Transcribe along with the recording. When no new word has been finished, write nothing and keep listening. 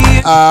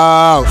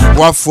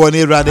What for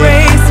ni rade?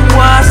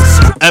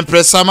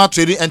 Empress Sama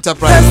Trading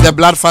Enterprise, the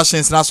blood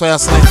fashions, that's why I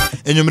say,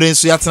 and you mean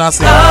so you have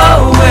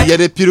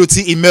the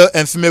purity email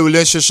and female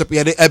relationship, you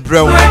had the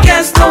ebro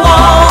against the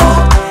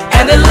wall,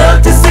 and it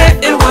looked as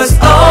if it was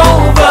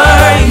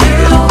over.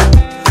 You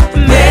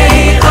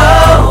made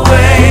a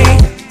way,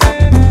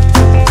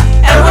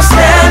 and we're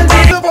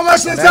standing.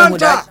 Information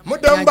center,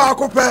 Mudamba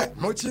Cope,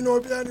 Mochino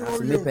Piani,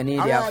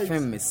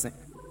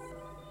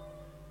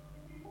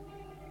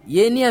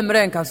 Yeni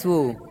Emrenka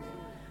so,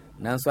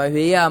 Nanso I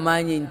hear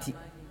my ninty.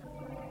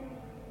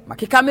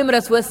 Makika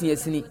memres wesi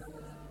yesini.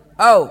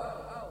 Oh,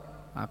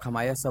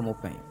 akamaya some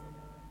pain.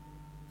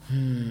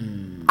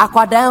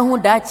 Akwadan hu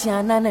dachi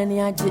anana ni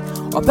aje.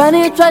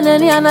 Opani twana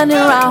ni anani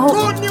raho.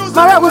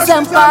 Mara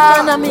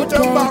busempa na mike.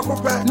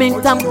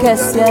 Mintam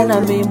kese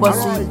na mi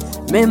bosi.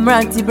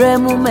 Memranti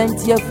bremu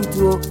menti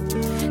afutuo.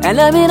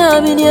 Ela mi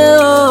na mi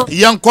yo.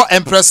 Yanko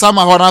Empress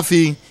Sama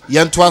Honafi.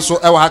 Yentwa so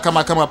ewa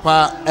hakama kama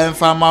pa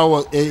emfama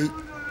wo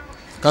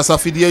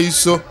kasafidie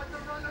yuso.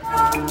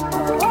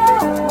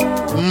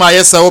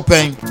 Yes,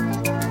 open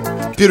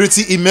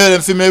purity email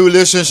and female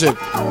relationship,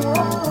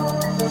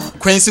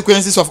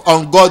 consequences of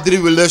ungodly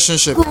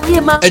relationship.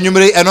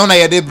 Enumerate and on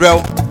a day,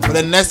 bro, for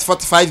the next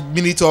 45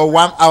 minutes or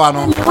 1 hour.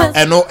 No,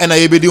 and no, and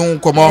I be doing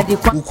come on.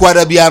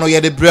 Ukwada biano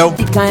ya de bro.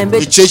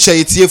 The church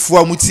etie fu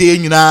amutie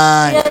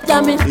nyina.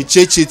 The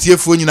church etie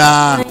fu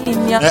nyina.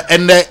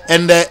 And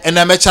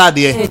the mecha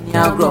de.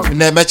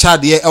 And the mecha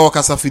de e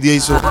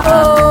wakasafidie so.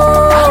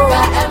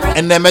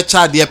 And the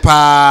mecha de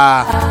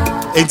pa.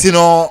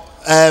 Entino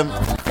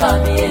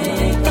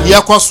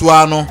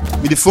yakoswa no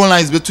with the phone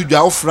lines betu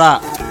dwa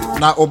ofra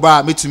na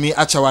oba metumi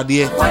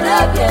achawade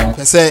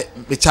pese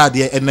be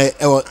chade ene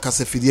e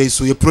kasafidie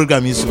so your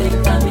program is so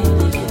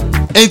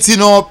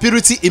entino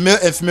purity email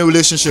and female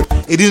relationship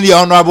edin the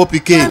honorable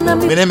PK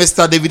my name is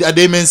Mr. David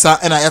Ademensa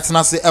and I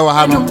atna se ewa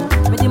ha no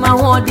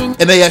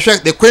and I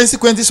check the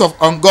consequences of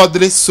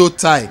ungodly soul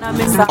tie,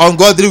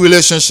 ungodly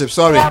relationship.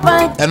 Sorry,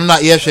 and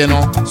not yes,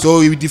 no. So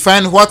we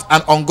define what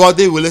an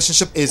ungodly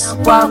relationship is.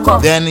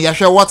 Then you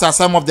share what are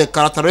some of the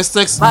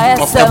characteristics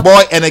of a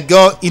boy and a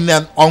girl in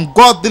an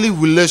ungodly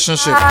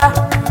relationship.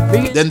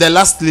 Then the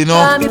lastly,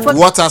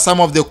 what are some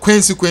of the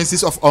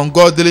consequences of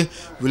ungodly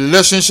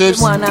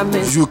relationships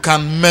you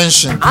can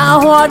mention.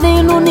 My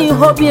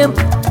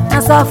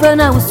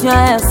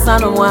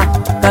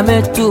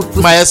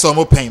yes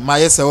open. My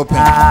yes open.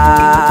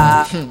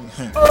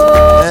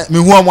 Me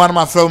who am one of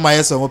my friend my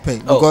yes open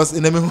because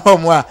in the me who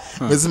am one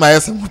me my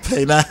yes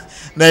open na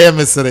ya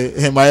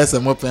mesere my yes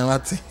open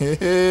what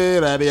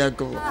radio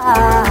ko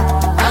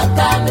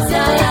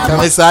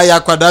kamisa ya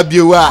kwada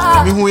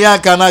biwa me hu ya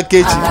kana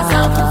kechi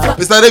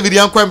Mr. David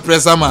Yanko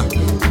Empress Sama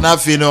na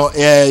fino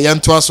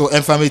yanto so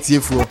enfamity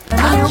efuo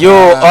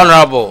yo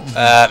honorable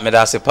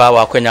medase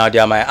power kwenya odi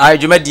amai I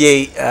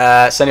jumedie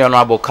senior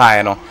honorable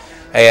kai no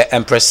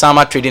Empress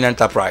Sama Trading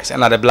Enterprise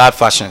and the blood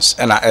fashions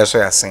and also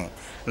ya saying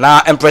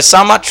now Empress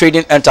Sama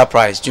Trading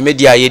Enterprise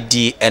jumedie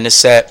ayedi ene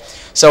se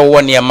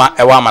one year ma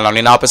ewa ma no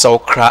na opesa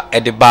okra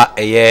edeba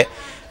eye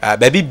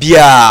baby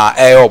bia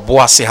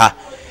oboase ha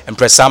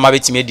Empress Sama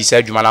betimi edi se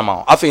adwuma na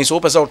ma afin so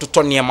opesa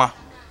ototo niema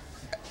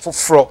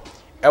foforo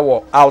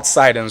ewo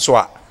outside and so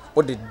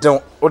what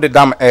the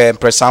dam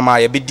Empress Sama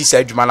ye be dis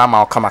adwuma na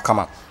ma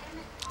kama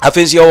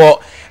afin so yo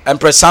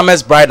Empress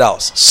Sama's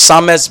Bridals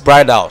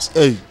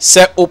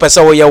say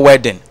opesa wo your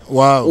wedding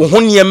wow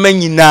uhunye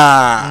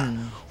manyina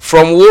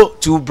from wo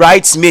to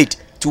bridesmaid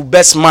to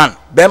best man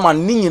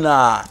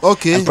nyina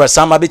okay Empress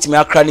Sama betimi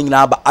akra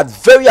nyina ba at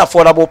very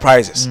affordable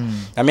prices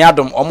na me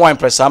adom omo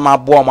Empress Sama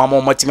bo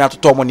omo matimi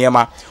atoto omo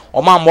niema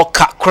omo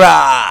amoka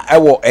kra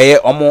ewo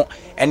omo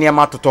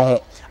eniema atoto ho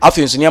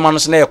afin so niema no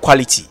so na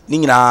quality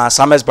nyina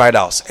Sama's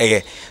Bridals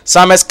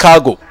Sama's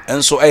Cargo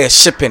enso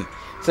shipping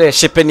say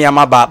shipping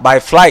niema by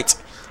flight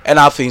and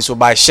afin so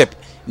by ship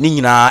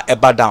nyina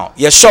eba down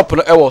your shop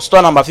no ewo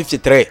store number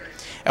 53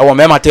 ewo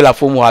Mema Tailor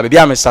Foam ho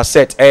bia Mr.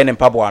 Set ne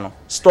mpaboa no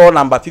store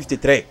number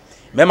 53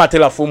 Mema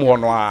Tailor Foam ho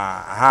no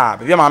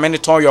bia ma me ne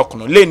ton yok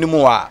no lane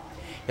mu a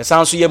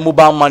yesan so ye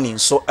mobile money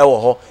so ewo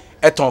ho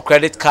eton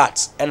credit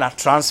cards and a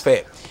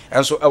transfer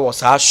enso ewo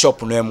sa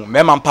shop no emu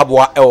Mema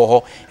mpaboa ewo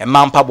ho e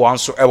ma mpaboa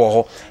nso ewo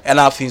ho and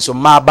afin so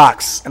ma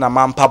bags and a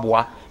ma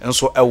mpaboa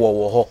nso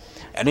ewo ho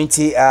and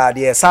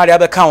the Saudi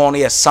Abeka one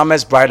is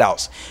Sama's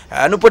Bridals.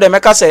 No put the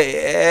meka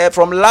say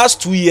from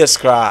last 2 years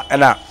kra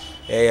and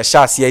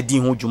shasi edi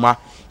ho dwuma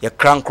ye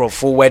crank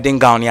for wedding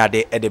gown ya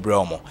de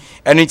bremo.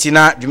 And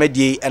na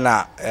dwumadi and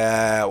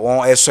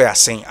won eso ya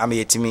sen am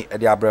yetimi e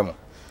de abremo.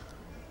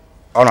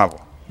 Honorable.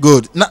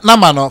 Good.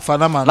 Number no for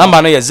number.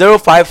 Number no is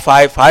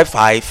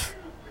 05555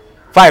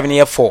 5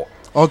 near 4.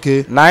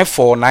 Okay.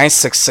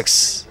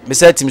 94966. Me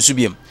say timi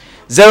subiem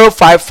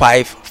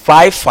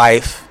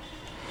 05555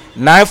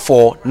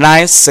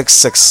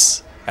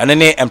 94966 and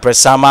then Empress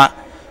Sama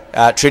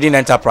Trading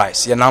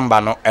Enterprise your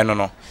number no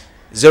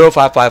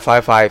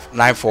 05555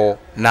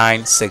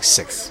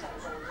 94966.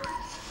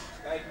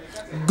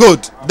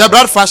 Good. The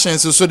blood fashion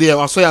so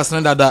there so you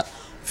send that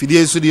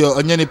fidie so de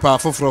onye nipa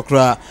foforo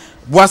kra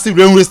Boise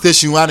railway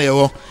station wa na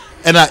yewo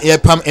ena ye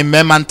pam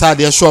emmenta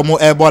de show mo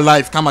airborne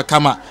live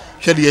kama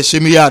hwe de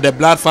yeshemi ya the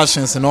blood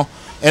fashions no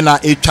ena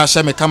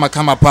etwa me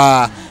kama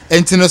pa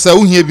entino sa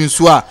uhie bi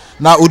nso a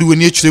na odi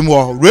woni atwire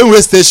mu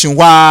railway station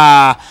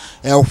wa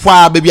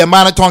hwa baby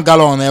amana ton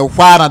gallon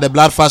hwa na the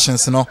blood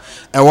fashions no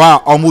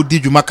wa omo di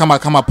dwuma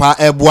kama pa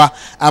eboa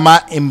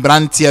ama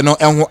imbrantie no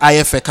enho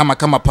ayefe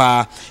kama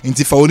pa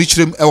enti fa woni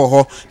twire mu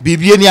ho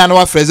bibie ni ana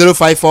wa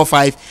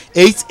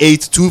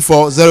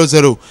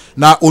 0545882400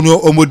 na ono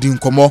omo di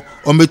nkomo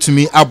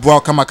ometumi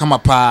aboa kama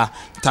pa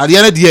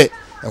tade na de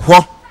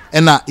ho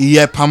ena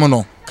iye pam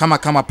no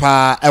kama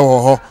pa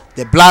ho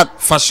the blood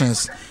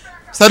fashions.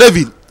 Sir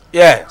David.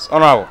 Yes,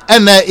 honorable.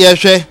 And yeah,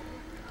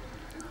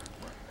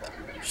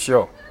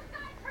 sure.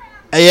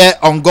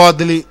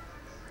 Ungodly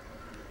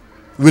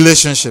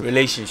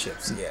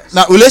relationships, yes.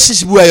 Now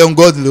relationship we are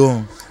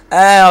ungodly.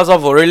 Also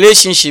for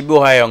relationship we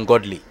are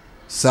ungodly.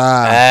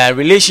 Sir.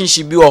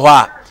 Relationship we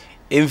are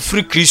in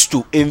free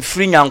Christo, in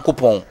free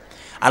Nyankopon.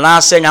 And I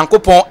say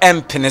Nyankopon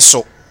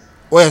empeneso.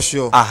 Oh yeah,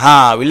 sure.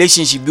 Aha,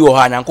 relationship bi wo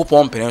ha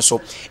Nyankopon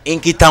empeneso.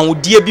 Enkita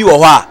wodie bi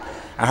wo ha.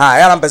 Aha,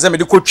 ya na mpese me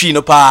de kotwi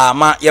no pa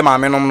ma ye ma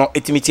menom no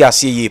etimiti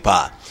ase ye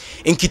pa.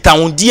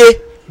 Nkitahudie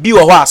bi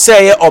wo ho a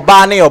se ye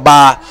oba ne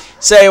oba,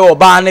 se ye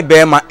oba ne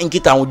bema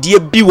nkitahudie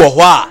bi wo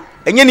ho a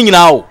enye ni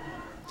nyina o.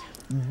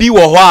 Bi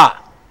wo ho a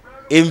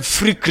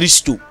emfiri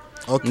Kristo.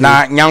 Okay.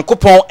 Na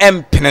Nyankopon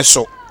empene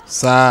so.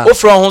 Sa.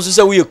 Ofra ho so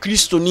se we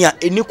Kristo ni a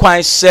eni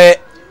kwan se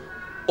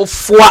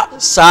ofua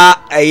sa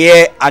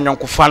eye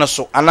anyankofa no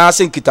so ana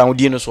se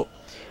nkitahudie no so.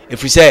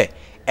 Efri se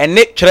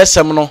ene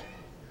tweresem no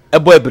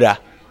ebo abira.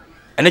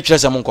 Ene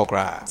twerese mon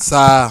kokra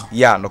sa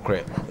yeah no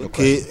kre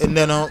okay and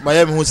then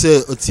my who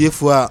say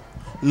otiefu a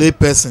lay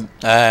person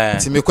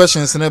ti me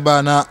questions ne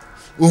ba na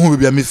uhu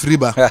bibia me free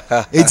ba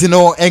enti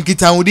no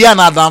enkitahudi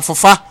ana dan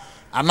fofa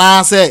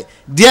ana say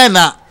de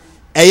na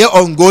eye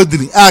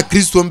ungodly a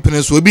Kristo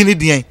mpene so obi ni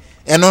de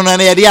eno no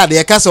na ye de ade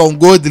ye kasa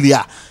ungodly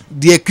a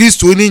de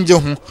Kristo ni nje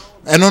ho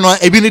eno no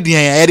ebi ni de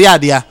ye de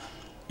ade a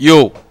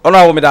yo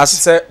ona wo me da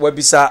se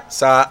wabisa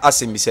sa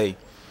asemi say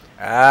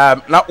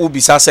na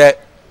ubisa say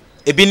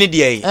ebini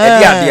de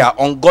ade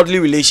ungodly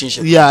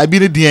relationship yeah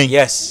ebini de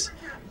yes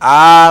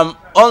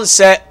on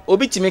say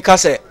obi timi ka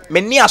say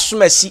me ni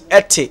asomasi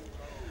ete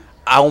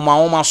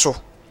ahoma so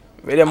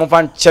we dem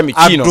fan chemi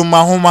chi no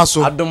adoma homa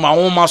so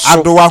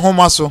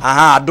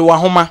aha adowa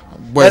homa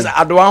yes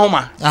adowa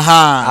homa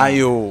aha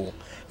ayo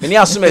me ni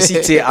asomasi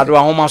te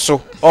adowa homa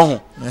so ohun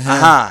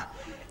aha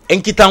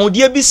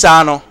enkitahudie bi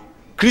sa no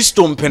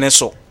Kristo mpene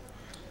so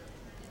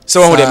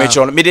so wo de me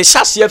cho no me de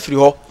hyase afiri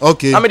ho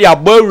okay na me de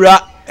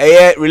abawura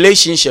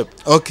relationship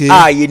okay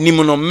ye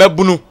nim no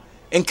mabunu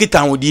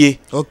enkitahudie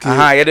okay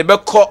aha ye de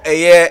beko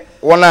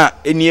wona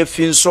eni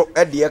afi nso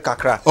de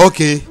kakra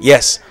okay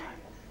yes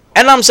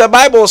enam say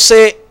Bible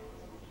say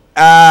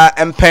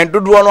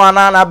empendodo no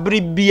anana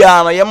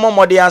bribia no ye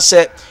momode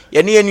ase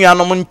ye ne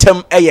enuanom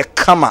ntem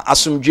kama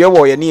asomdwe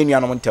wo ye ne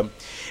enuanom ntem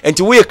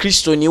enti wo ye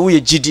Kristo ni wo ye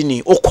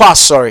gidini okọ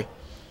asori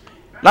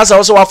na sa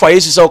wo so wafa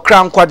Yesu say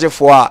okra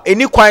nkwagefo a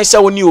eni kwan say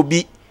woni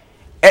obi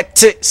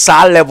ete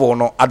sa level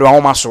no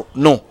adwahoma so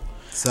no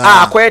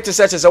akwete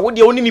se wo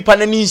de woni nipa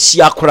na ni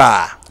nsia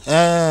kora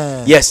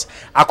yes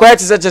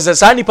akwete se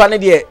sa nipa na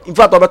de in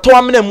fact obeto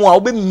amena mu a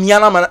obe mia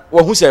na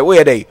wo hu se wo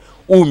ye dey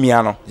o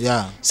mia no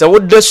yeah se wo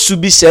da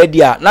subi se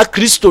dia na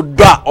Kristo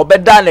do a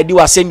obeda na di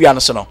wasendua no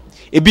so no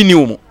ebi ni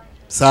wo mu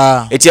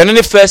sa eti eno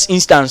ne first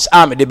instance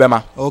am de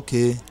bema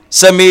okay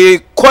se me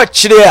ko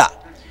kire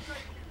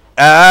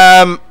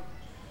a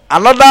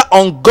another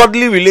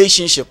ungodly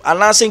relationship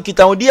announcing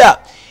kitahudi a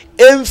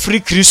free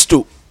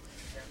Kristo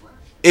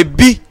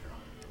ebi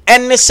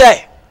enne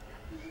se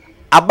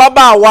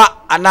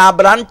ababawa ana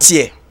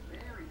abrantie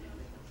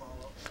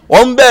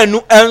won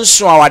baanu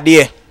enso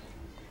awade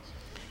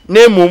na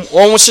emum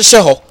won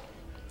hyehye ho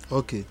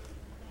okay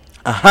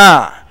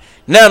aha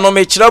na no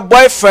me kire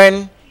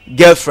boyfriend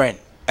girlfriend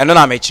eno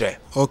na me kire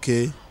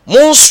okay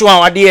mon so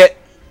awade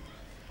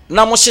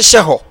na mo hyehye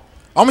ho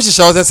omo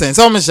hyehye ho se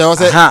so omo hyehye ho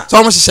se so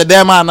omo hyehye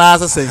dem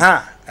ana se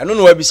aha eno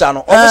no wabisa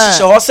no omo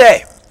hyehye ho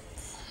se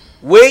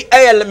we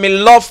me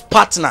love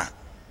partner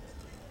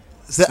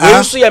say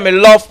we so me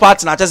love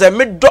partner say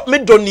me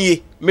do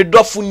nie me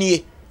do fu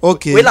nie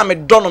okay we na me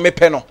do no me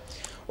pe no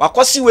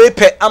wakosi we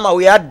pe ama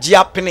we age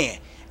apene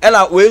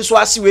ela we so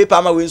asi we pe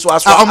ama we so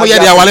aso omo ye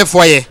dia wale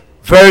for ye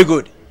very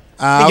good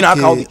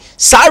okay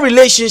sa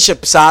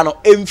relationship sa no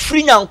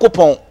emfiri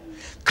Nyankopon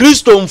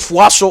Kristo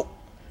mfuaso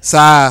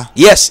sa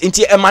yes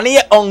inti emane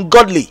ye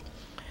ungodly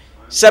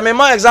say me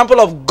my example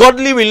of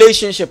godly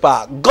relationship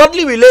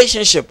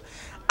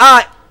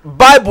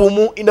Bible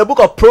mu in the book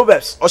of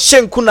Proverbs or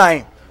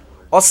Shenkunai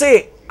or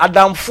say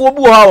adamfo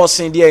bu ha o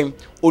sen de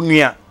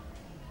onua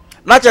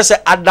na che say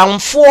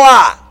adamfo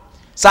a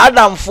sa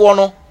adamfo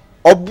no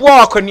obo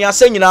akwania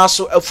sa nyina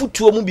so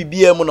afutuo mu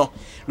bibia mu no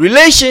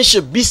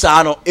relationship bi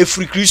sa no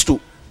efri Kristo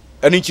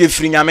enu chi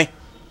efri nyame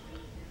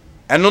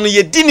enu no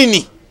ye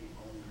dinini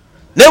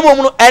na mom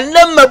no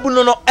enam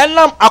mabunu no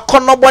enam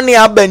akonobone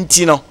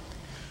abanti no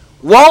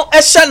won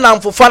ehye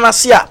namfofa na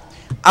se a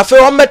afi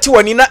won meti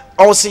wani na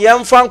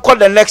ɔse fan kɔ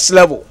the next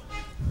level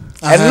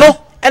ɛno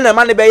ɛna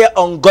ma ne bɛyɛ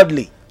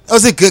ungodly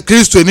ɔse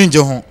Kristo ni nje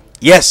ho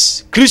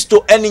yes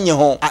Kristo ɛni nye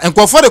ho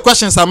nkɔfo the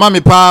questions ama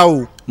me pa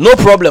o no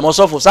problem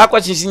osofo sa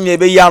questions ni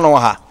be ya no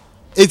ha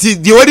eti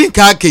the wording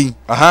ka ken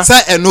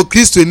say ɛno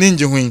Kristo ni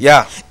nje ho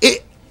yeah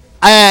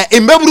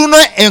mbaburu no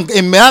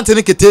mmerante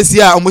ne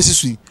ketesi a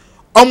omosisu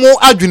omo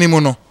adwene mu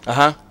no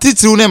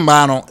titiriw ne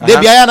mba no de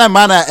bia ya na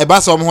mba na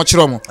eba se omo ho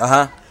kyerɛ omo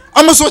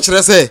omo so kyerɛ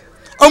sɛ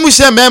omo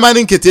hye mema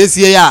ne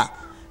ketesi ya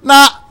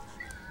na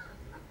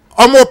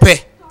omo pɛ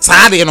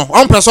saade no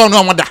omo pɛ so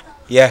no omo da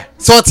yeah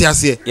so ti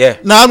ase yeah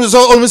na omo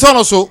so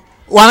no so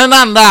wane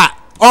na nda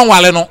on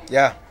wale no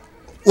yeah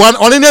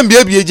one ne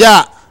mbie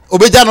ja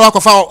obeja no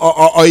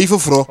akɔfa oyi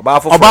foforo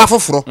oba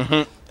foforo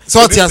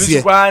so ti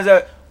ase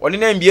oni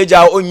na mbie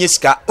ja onye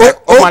sika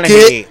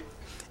okay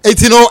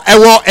eti no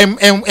ewo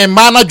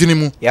emma na dwene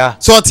mu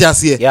so ti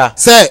ase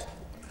say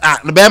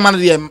be man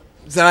dey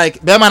like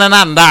be man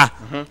na nda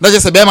na je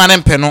say be man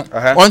mpe no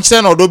on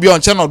kire na odo bi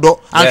on kire na odo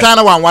antwa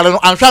na wanwale no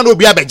antwa na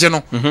obi abeje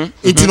no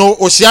eti no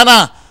ohia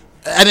na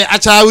ene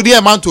acha wudi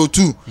e man to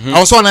 2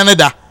 awo so na ne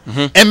da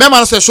emma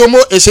man so shomo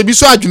ehyebi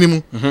so adwene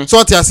mu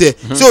so ti ase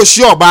say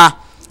ohia oba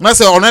na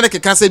say ono ne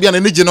keka say bia na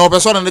ne je na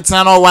obeso na ne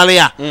tena na owale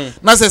ya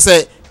na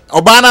say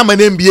oba na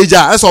mane mbie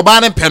ja eso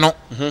oba ne mpe no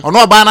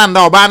ono oba na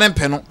nda oba ne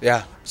mpe no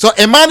so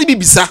a man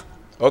bibisa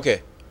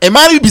okay a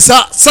man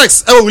bibisa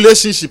sex a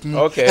relationship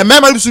okay a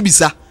man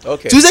bibisa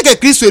okay to say ke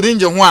Kristo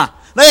rinje ho a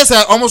na yes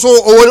almost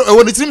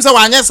o the team say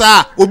wanye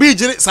sa obi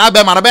gire sa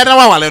be ma na be na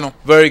wale no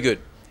very good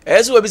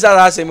eso we bisa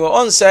la say me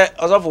on say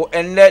osofo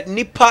enne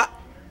nipa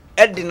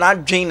edi na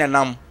dwen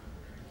nanam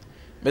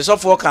me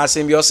sofo ka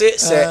say me o say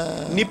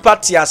nipa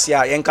tiase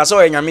a yen ka so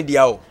enyame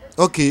dia o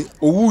okay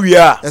owu wi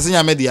a ese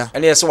nyame dia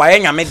ene yes wa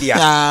enyame dia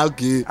ah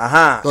okay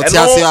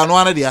otiase anu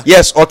ane dia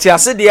yes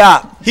otiase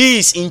dia he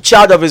is in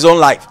charge of his own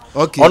life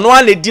okay ono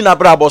ane di na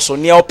brabo so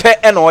ne ope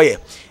ene oye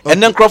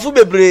ene nkrofo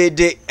bebre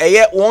de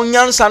eye won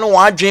nyansa no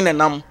wa adwen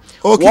nenam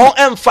won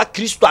emfa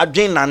Kristo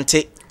adwen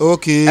nante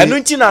okay enu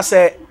nti na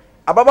say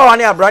ababa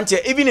wane abrante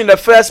even in the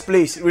first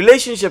place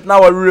relationship na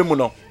wa remu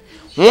no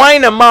why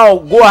na ma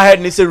go ahead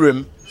and say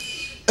rem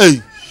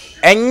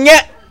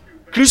enye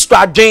Kristo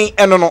adwen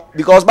eno no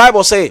because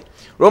Bible say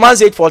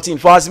Romans 8:14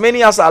 for as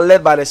many as are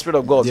led by the Spirit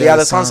of God they are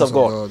the sons of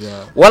God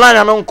one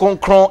anyame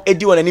nkonkron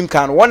edi won anim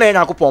kan one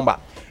Nyankopon ba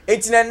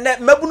etine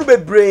mabunu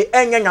bebre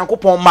enye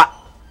Nyankopon ma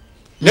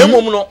na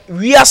mom no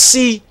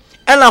wiase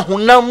ena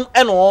honam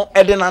eno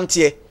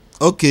edenante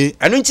okay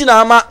enu nti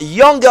na ama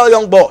young girl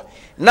young boy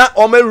na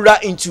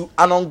omerura into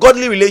an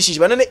ungodly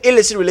relationship and an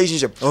illicit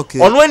relationship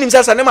ono anim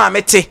say ne ma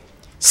mete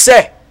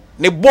say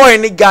ne boy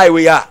ne guy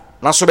we ya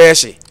na so be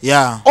she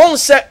on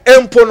say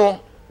empo no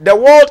the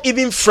world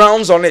even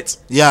frowns on it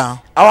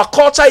our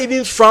culture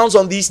even frowns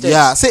on these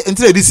things say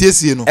until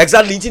this year no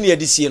exactly until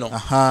this year no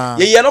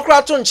ye no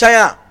kra to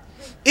nchaya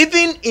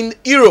even in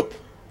Europe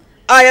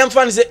I am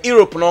fan say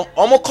Europe no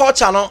omo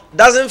culture no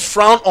doesn't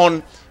frown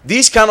on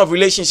these kind of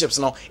relationships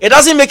no it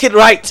doesn't make it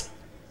right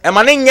e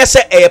man nye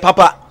say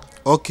papa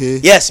okay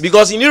yes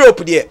because in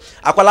Europe there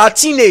akwala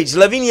teenage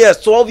 11 years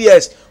 12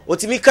 years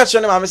otimi catch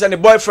them am say the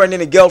boyfriend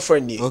and the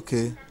girlfriend ni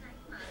okay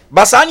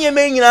basani e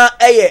me nyina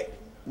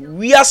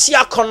we are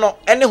akono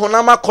ene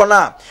honama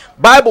kona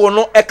Bible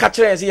no e catch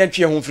them say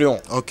yantwe ho firi ho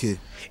okay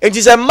it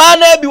is a man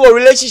be a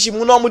relationship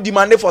mu no mo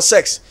demand for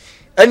sex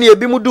ene e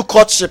bi mu do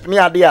courtship ni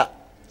ade a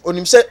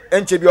onim say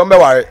ente bi o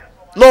mbeware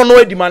no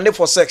e demand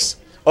for sex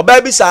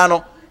oba bi sa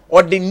no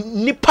o de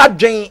nipa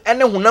dwen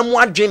ene honam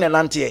adwen na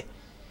nante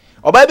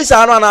oba bi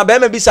sa no na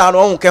ba bi sa no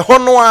ho ke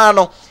hono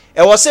ano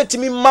e wo se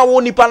timi ma wo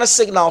nipa na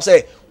signal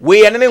say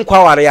we ene ne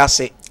nkwa ware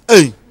ase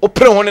o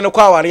pre ho ne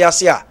nkwa ware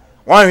ase a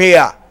one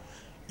here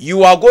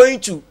you are going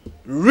to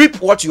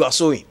reap what you are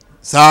sowing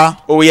sir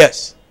oh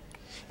yes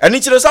and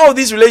into some of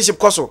these relationship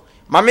koso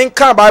my main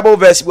car Bible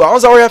verse we are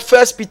 1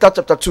 Peter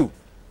chapter 2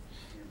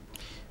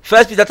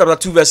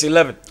 verse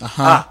 11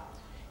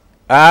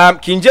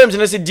 King James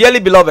says, dearly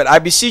beloved, I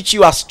beseech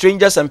you as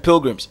strangers and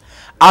pilgrims,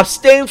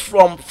 abstain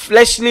from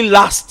fleshly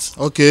lusts,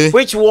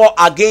 which war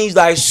against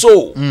thy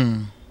soul.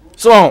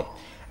 So,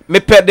 me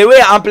per the way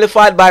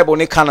Amplified Bible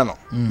ne canon.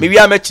 Maybe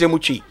I met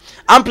Muchi.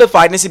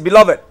 Amplified, say,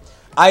 beloved,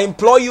 I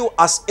implore you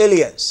as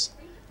aliens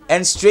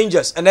and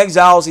strangers and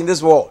exiles in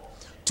this world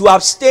to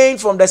abstain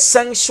from the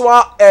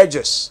sensual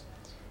urges,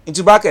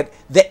 into bracket,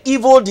 the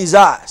evil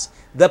desires,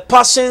 the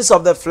passions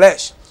of the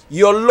flesh,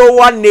 your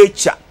lower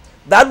nature,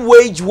 that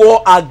wage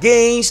war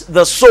against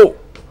the soul.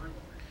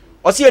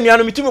 Osi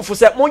enuanu mitumi fu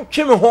se mon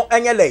tweme ho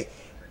enyele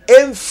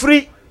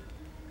emfri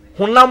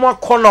honam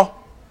akono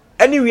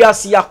eni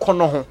wiase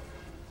akono ho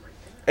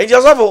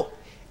enjosofo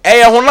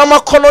eye honam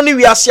akono ni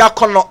wiase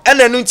akono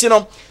enanu nti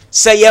no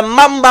se ye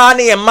mamba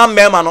na ye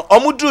mamma no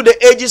omudu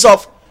the ages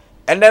of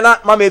and then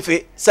mama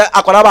efe se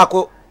akola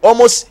bako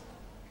almost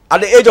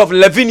at the age of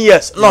 11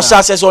 years no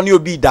success on you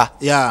be that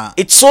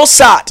it's so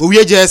sad we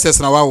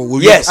JSS na wow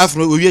we JSS after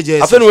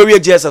we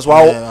JSS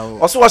wow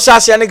also was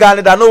success any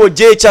guy that no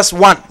JHS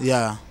 1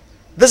 yeah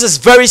this is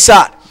very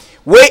sad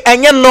Wait,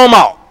 and you're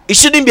normal. It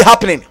shouldn't be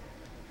happening.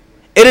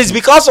 It is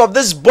because of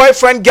this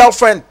boyfriend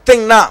girlfriend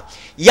thing now.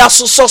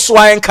 Yasu so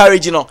I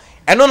encourage you know.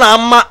 And on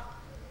amma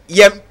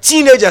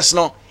teenagers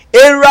no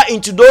era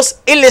into those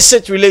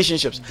illicit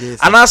relationships. Yes,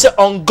 and I say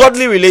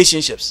ungodly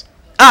relationships.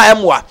 I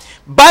am what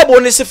Bible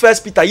only say 1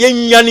 Peter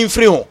yen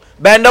free home.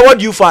 But what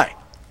do you find?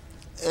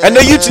 And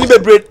the youth be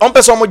bread on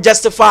person will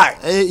justify.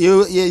 You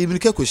will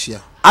get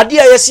kushia.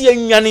 Adia yesi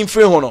yen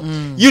free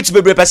home. Youth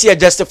be bread person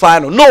justify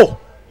no.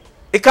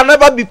 It can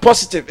never be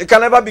positive. It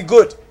can never be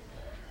good.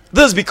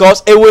 This is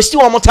because it wastes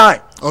one more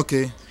time.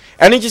 Okay.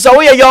 And it is a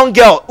way a young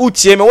girl who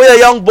me, way a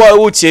young boy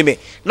who me.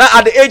 Now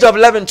at the age of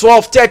 11,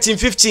 12, 13,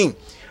 15.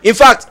 In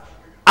fact,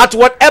 at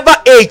whatever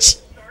age,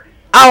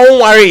 I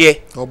won't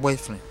worry. Or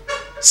boyfriend.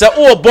 Say,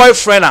 oh,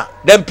 boyfriend,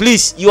 then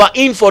please, you are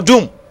in for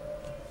doom.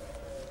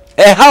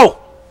 How?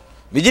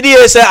 Me did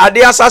you say,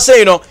 Adia say,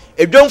 you know,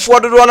 if don't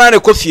for the one and a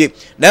coffee,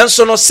 then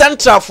so no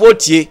center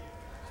 40,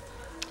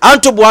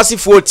 Anto Boasi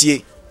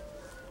 40.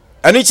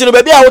 And it's no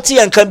baby out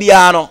and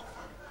Cambiano.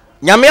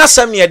 Nyame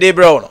asem ye de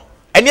bro no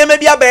ene ma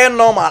bia be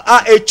normal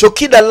a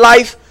choki the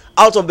life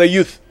out of the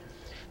youth,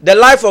 the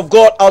life of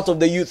God out of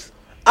the youth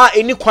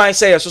any kwan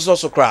say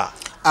so kra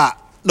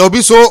no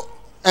be so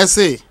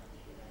say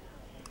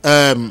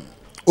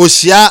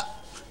oshia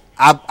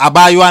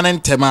abayo an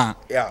ntema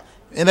yeah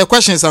in the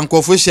questions and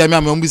confession me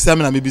am bisa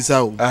me na me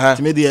bisa o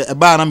me de e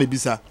ba na me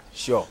bisa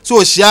sure so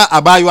oshia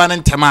abayo an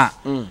ntema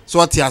so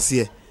what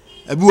ase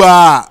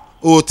ebuwa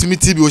o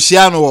timiti bi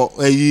oshia no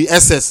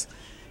SS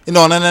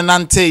ino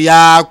nante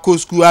ya ko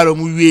school aro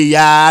mu wie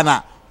ya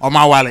na o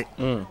ma wale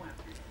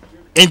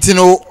enti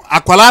no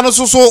akwala no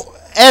so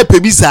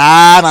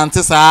pebisa na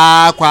nte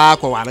sa kwa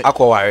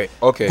wale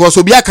okay go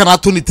so bia kana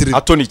to ni tiri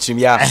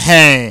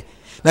ya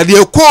na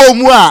de ko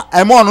mu a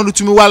e mo no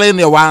tumi wale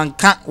ne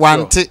wanka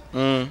wante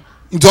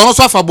nti ono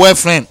so afa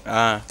boyfriend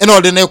ina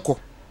ode ne ko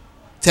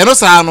te no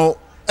sa no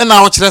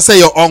na wo kire say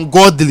you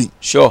ungodly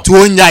sure to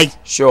onyai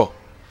sure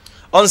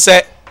on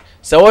say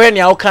wo he ne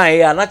awokan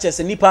ya na che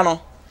se nipa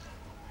no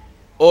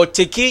or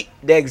take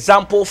the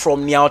example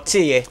from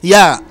Niaote.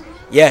 Yeah.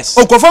 Yes.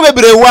 O kofa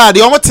bebre wa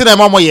de o mte na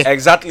mamo ye.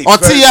 Exactly. O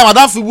te ya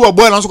madam fi bu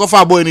boy na so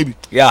kofa boy na bi.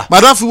 Yeah.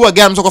 Madam fi bu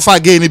girl so kofa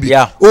girl na bi.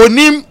 Yeah.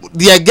 Onim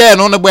the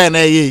girl no boy na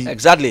ye.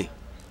 Exactly.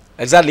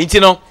 Exactly. You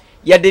know,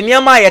 ya de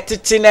niama ye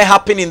tete na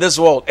happen in this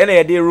world. And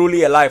ye dey rule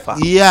your life.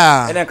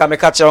 Yeah. And then ka me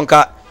catch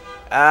onka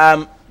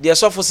the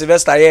sofo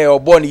Sylvester ye o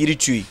born yiri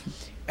tui.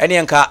 And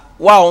then ka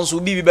wa on so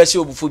bi be se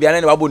obufu bia na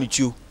ne ba boni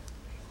tu.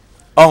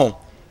 Oh.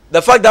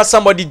 The fact that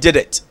somebody did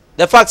it.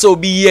 The fact will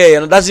be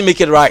here and doesn't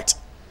make it right.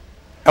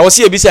 I will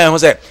see a bit saying,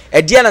 Jose,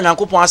 a dear and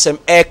uncle Passam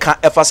air can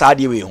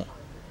efasadi we home.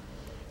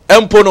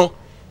 Empono,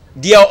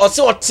 dear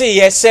also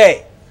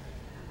say,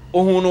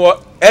 oh,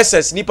 no,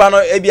 SS,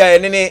 Nipano, Abia,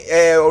 and any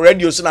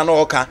radio soon and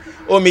oka,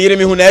 or me,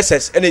 who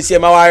SS, and they see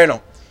my iron.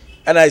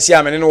 And I see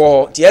I'm in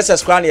war, the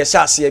SS crown, yes,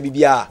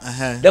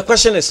 BBR. The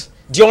question is,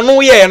 do you know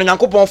ye and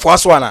uncle Pon for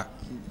Aswana?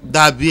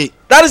 That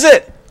is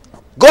it.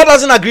 God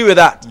doesn't agree with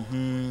that.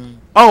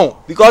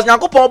 Oh, because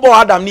Nyankopon bo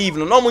Adam and Eve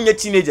no munye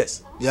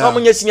teenagers. Yeah. No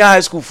munye senior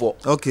high school for.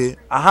 Okay.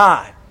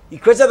 Aha. He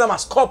created them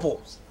as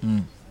couples.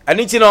 And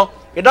it, you know,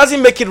 it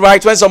doesn't make it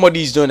right when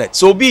somebody is doing it.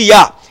 So be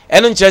yeah.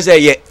 And don't just say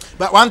yeah.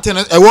 But one thing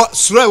what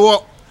slow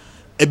what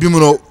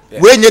ebimuno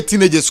when you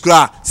teenagers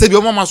cry say be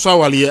mama so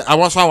awale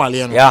awaso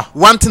awale no. Yeah.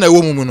 One thing I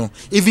woman no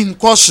even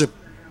courtship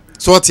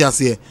so what you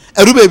say.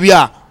 Eru baby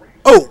ah.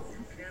 Oh.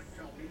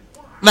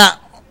 Na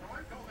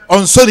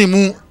on Sunday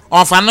mu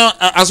on fana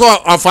aso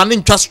on fana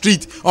in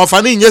street on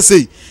fana in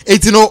yesi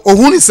enti no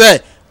ohun say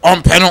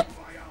on peno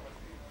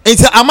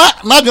enti ama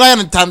na dwena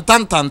ya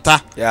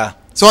tantanta yeah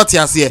so what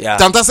you say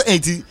tanta say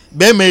enti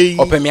be me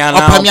opemiana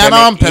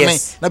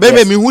opemi na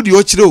be me hu di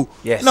o kire o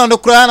na no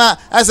kura na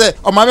I say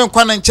o ma me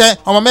nkwa na nche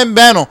o ma me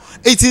ben no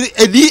enti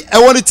edi e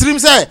woni trim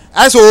say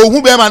I say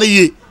ohun be ma na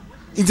ye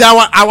enti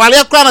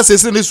awale kura na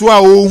sese ne so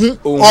a ohun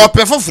o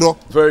pefoforo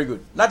very good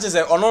that is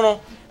ono no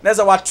na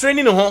say what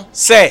training ho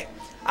say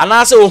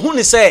and say ohun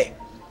ni say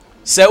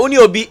oni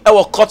obi e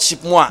wo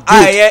courtship mu a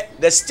aye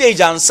the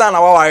stage and san na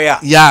waware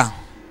yeah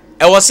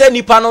e wo say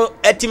nipa no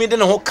etimi de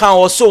ne ho kan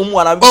wo so mu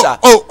ana bisa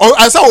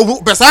I say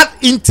ohun person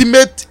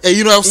intimate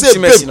you know say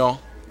intimate no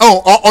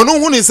ono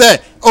hu ni say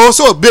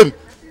so bem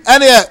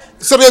ene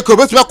so dey ko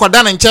betu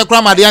akoda na nche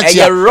kra ma de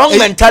anche a wrong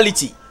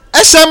mentality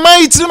e shema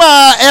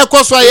itima e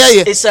koso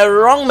ayeye it's a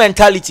wrong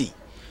mentality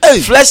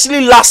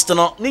fleshly lust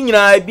no ni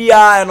nyina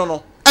bia no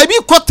no ebi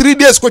ko 3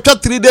 days ko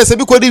 3 days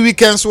ebi ko di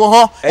weekends wo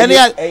ho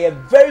ene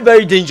very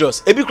very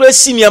dangerous ebi ko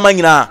senior man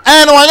nyina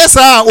no wanye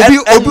sa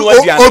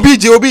obi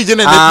je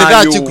ne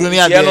da chikuru ni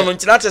ade no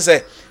ntina te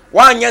se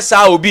wanye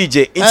sa obi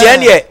je nti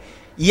ene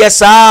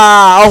yesa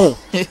ho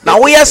na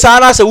wo yesa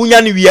na se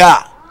wunya ne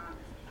wia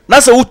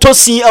na se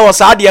wutosin e wo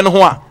sa ade no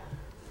ho a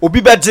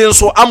obi bedin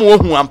so am wo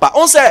hu ampa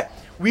on say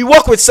we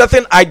work with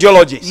certain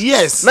ideologies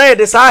yes na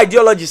this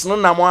ideologies no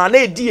na mo na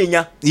edi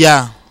enya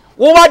yeah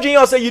what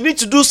you say you need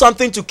to do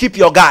something to keep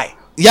your guy.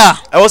 Yeah.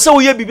 I was say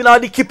we bibi na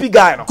the keep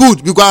guy no.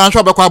 Good because I'm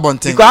sure be kwa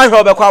bonten. Because I'm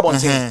sure be kwa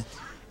bonten.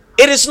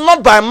 it is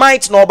not by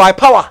might nor by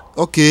power.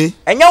 Okay.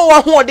 Enya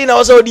wo ho odi na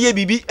wo say odi e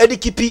bibi edi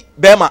kipi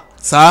bema.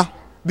 Sir.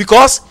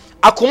 Because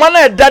akoma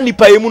na eda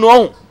nipa emu no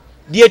ho.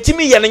 De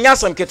etimi ye ne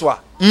nyasam ketwa.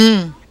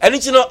 Eni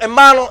chi no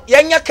emma no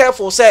yenya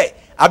careful say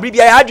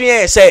abribia ya adwen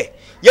ye say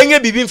yenya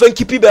bibi mfa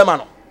kipi bema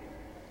no.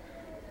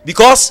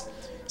 Because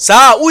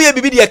sa uye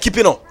bibi de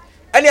kipi no.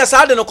 Eni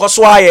asa de no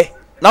koso aye.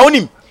 Na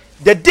onim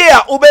the day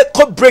a ube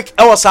could break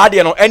our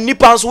side no and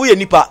nipa so uye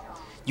nipa.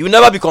 You will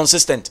never be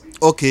consistent.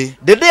 Okay.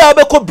 The day I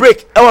be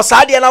break, I was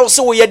sad and I was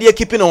so ye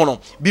keeping on.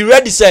 Be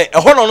ready, say a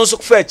honor no so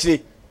fair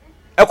tree.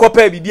 A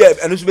copy be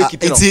and be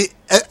keeping on.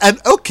 And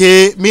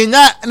okay, me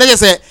na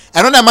say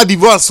I don't have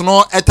divorce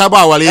no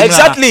etaba wale.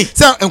 Exactly.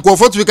 So and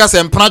comfort because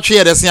and pantry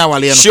the same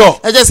wale. Sure.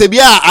 I just say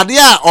bia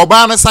adia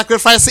oba no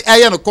sacrifice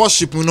aye no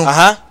courtship no.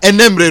 And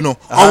nemre no.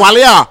 O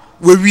wale a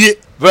we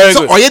very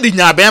so good. oye di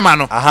nya bema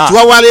no.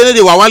 To wale ne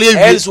de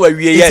wale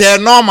we. It's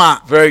normal.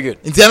 Very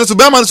good. Nti eno so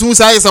bema so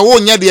say wo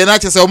nya de na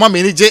chese o ma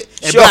me ni je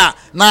eba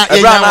na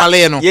yenya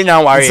wale no. Yenya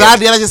wale. Sa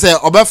de na chese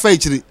oba fa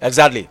ichiri.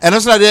 Exactly. Eno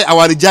so de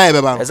awari jai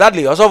beba.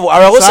 Exactly. Also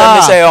I was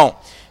say on.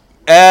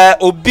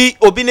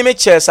 Obi ni me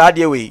che sa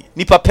de we.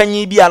 Nipa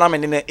panyin bi ana me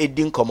ne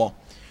edi nkomo.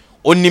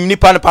 Onim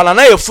nipa ne pala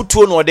na ye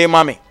futuo no de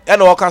ma me. E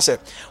na wo kan say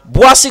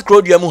Boase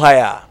Krodua mu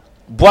haya.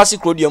 Boase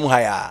Krodua mu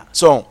haya.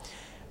 So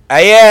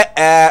aye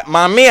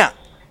mame a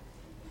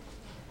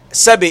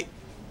sebe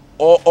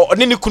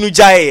oni ni kunu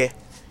jaye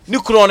ni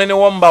kunu oni ni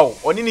womba o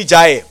oni ni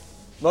jaye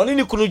na oni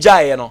ni kunu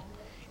jaye no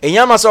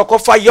enyama se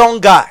okofa young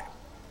guy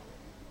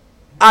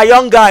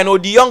no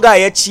di young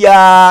guy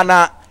achia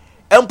na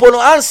empo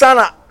no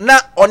ansa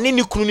na oni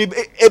ni kunu ni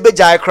ebe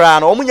jaye kra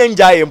na omunya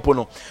njaye empo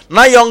no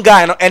na young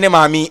guy no ene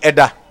mami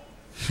eda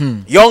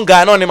young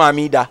guy no ne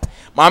mami da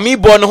mami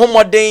bo no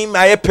homoden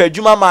aye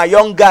padwuma ma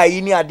young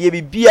guy ni ade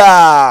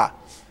bibia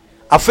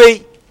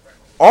afei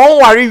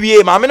on worry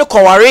wie mami no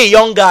ko worry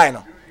young guy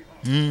no.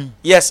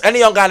 Yes, any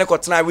young guy no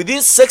tonight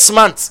within 6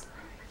 months.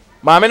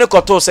 Mami no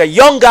ko to say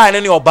young guy no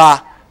ni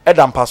oba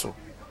edam paso.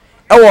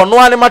 E wo no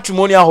ane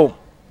matrimonial home.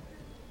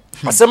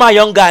 Asema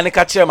young guy no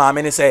ka kire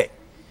mami ni say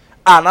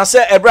na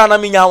say ebra na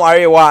minya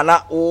worry wa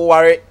na wo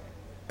worry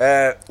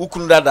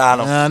ukunu dada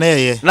no. Na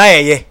ye. Na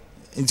ye.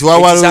 Nti wa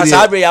worry.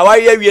 Sa abre ya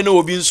worry wie na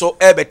obi nso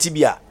ebeti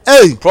bia.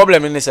 Hey,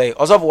 problem ni say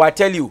also I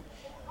tell you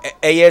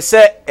ye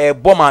say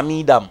bom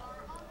mami dam.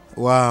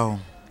 Wow.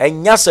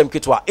 Enyasem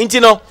kitwa. Inti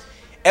no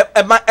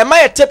am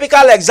I a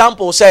typical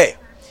example say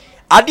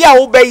ade a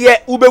wo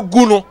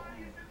begu no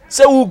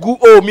say ugu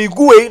o mi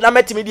gu e na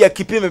metimi de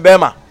akipi me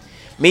bema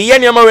me ye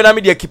niam we na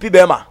me de akipi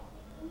bema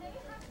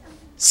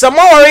some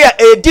worry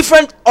a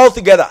different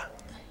altogether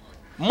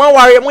ma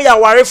worry mo ya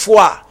worry fo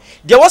a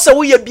de wo say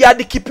wo ye bia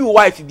de kipi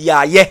wife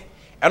bia ye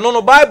eno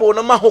no Bible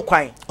no ma ho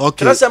kwan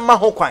okay say ma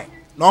ho kwan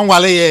no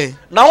wale ye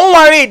na wo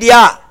worry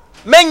dia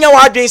menya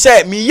wa adwen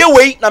say me ye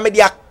we na me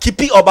de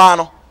akipi oba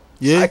no.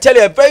 I tell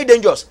you, very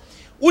dangerous.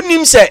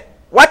 Unim say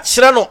what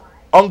no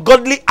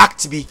ungodly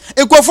act be.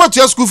 Equal to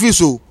your school fees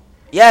so.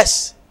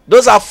 Yes,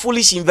 those are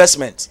foolish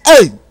investments.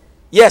 Hey,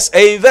 yes,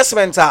 a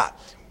investment are.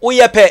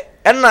 We pay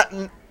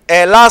and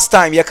last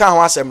time you can't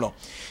ask them no.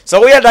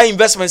 So we had that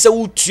investment say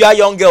we tua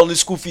young girl in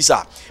school fees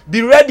are.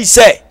 Be ready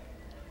say.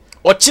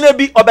 Or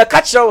chinebi or be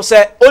catch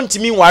say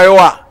ontimi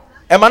warewa.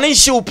 E mani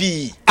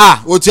shupi.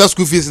 What your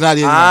school fees na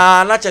dey?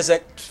 Not just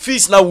say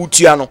fees na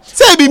wutua no.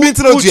 Say bibi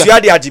ntino tua.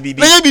 Wutua dey agibibi.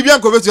 Na ye bibi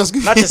an ko bet your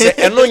school fees. Not just say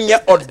eno nye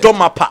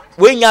odomapa.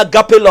 We nya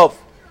agape love.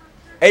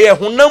 Eye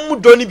honam mu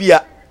doni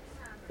bia.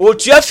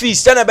 Otua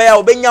fees tena be ya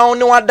obenya wo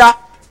ne wada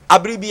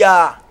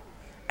abribia.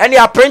 Any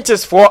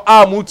apprentice for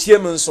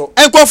mutie me nso.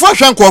 Enkofo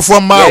hwe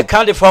nkofo ma. Ye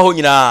kan de fa ho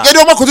nyina. Ye de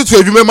o makoto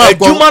adwuma ma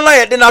ko. Adwuma na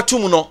ye de na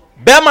tum no.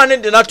 Bema ne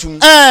de na tum.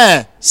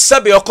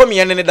 Sabe okom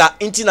ye ne da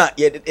intina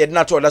ye de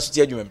na to oda so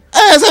ti adwuma.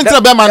 Say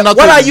ntina bema na to.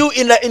 What are you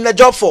in the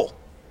job for?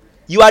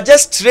 You are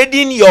just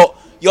trading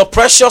your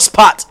precious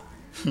part.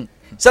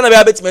 Say na be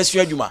abet me su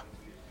adwuma.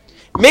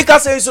 Make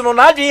us say so no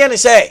na adwen ye ne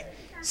say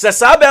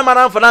sa bema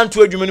na mfa na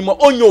to adwuma ni mo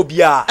onyo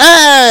obia.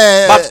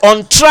 But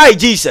on try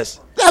Jesus.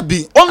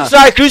 On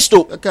try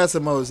Christo.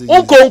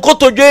 Unko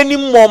to dwani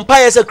mompa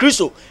ye se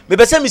Christo. Me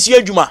be se me si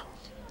adwuma.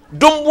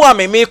 Dombu a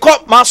me ko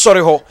ma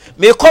sori ho.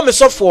 Me ko me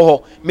sofo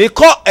ho. Me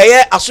ko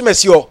eye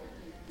asomasi ho.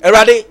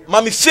 Erade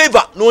ma me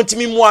favor no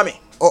ntimi mu ame.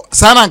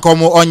 Sana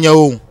nkomo onya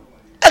o.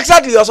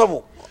 Exactly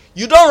yourself.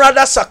 You don't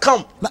rather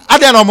succumb.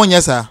 Ade na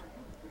omonya sa.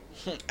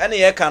 Ene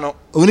ye ka no.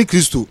 Oni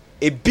Christo.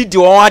 E bi de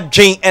won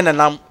adwen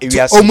enenam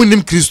ewiase.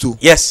 Omunim Christo.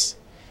 Yes.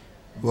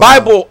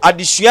 Bible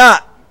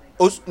adisua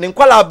ne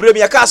nkwala abrem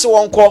ya ka se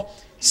wonko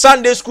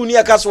Sunday school ni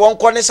ya ka se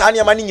wonko ne sa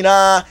ne ma ni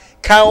nyina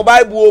kan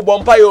Bible o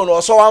bompa yo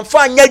no so wan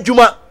fa anya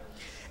dwuma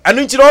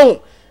anu nti no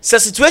se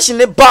situation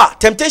ne ba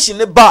temptation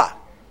ne ba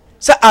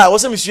se wo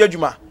se misu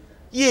adwuma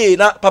ye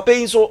na papa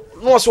yin so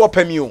no so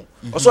opami o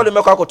so le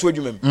mekọ akoto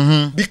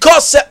adwuma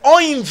because se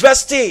on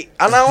invest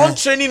and on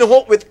training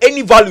with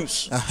any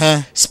values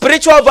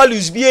spiritual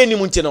values bi eni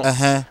mu nti no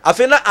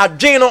afi na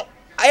adwen no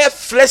I have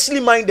fleshly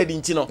minded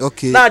intino.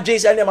 Okay. Now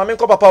James and my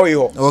menko papa we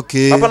ho.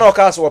 Okay. Papa no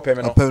cast wo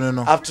peme no. Peme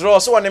no. After all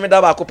so one me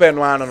da ba ko pe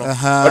no ano no.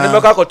 Oni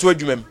me ka ko to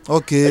adwumam.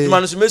 Okay. Adwuma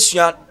no so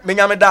mesua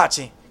menya me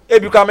daache.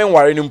 Ebi ka me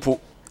nware no mpo.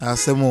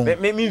 Asemo.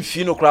 Me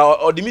mfi no kra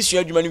o de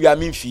mesua adwuma no wi a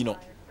me mfi no.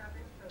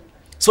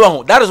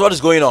 So that is what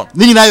is going on.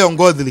 Ni nyina yo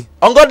ungodly.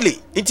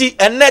 Ungodly. Iti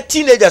enne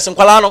teenagers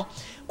nkwala no.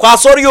 Kwa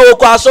sorry o.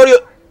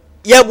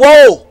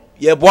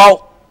 Ye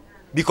bo.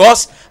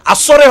 Because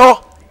asori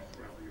ho.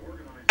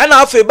 And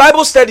after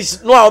Bible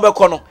studies no a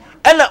obekọ no.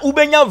 And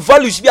ubenya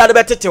values bi ade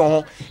betete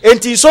ho.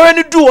 Enti so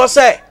ni do o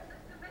say.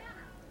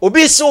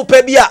 Obi se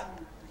opa bi a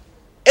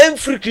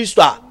emfiri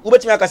Kristo a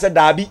ubetimi aka say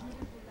daabi.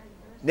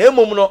 Na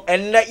emom no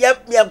enne ye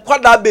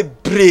kwada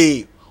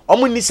bebre.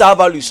 Omo ni sa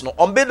values no.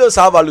 Ombedo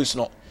sa values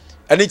no.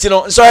 And it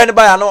no so any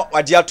buy no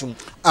wagye atum.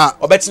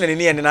 Obetina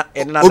ni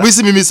enena. Obi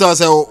si mimi say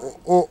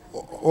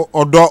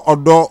odo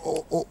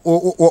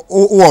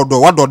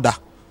wadoda.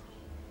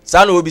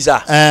 Sa no obi sa.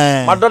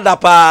 Madoda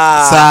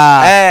pa.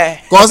 Sa.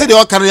 Cause the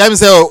okare yam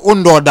say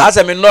undoda.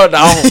 Asa me no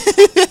da ho.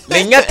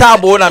 Me nyata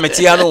abo na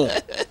metia no.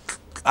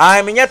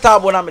 Ai me nyata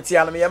abo na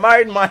metia no. Me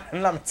married man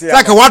na metia.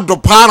 Like wado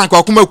pa na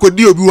kwa kuma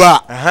kodi obi wa.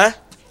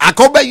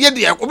 Akobe ye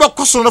de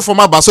obekoso no from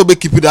abaso be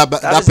keep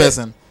that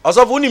person.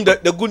 Also for him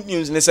the good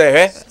news ne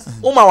say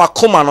uma wa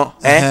koma no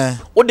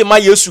wo de ma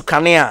Yesu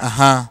kane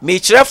a me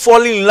kire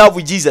falling in love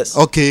with Jesus.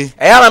 Okay.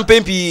 Am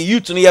pempi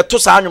youth no ye to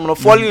sa anwom no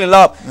falling in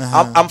love.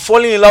 I'm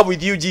falling in love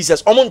with you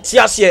Jesus. Omo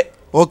ntiase.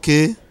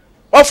 Okay.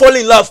 What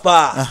falling in love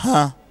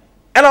pa.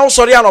 And I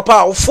sorry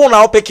anopa wo phone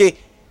na wo peke e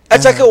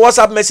check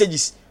WhatsApp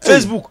messages,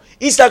 Facebook,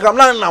 Instagram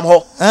na nam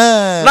ho.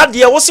 Na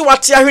de wo se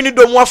wate ahwene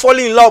do mu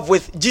falling in love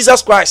with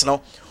Jesus Christ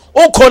no.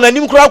 O ko na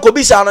nim kura ko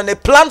bisa no ne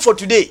plan for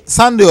today.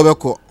 Sunday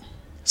obeko.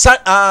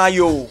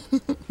 Yo.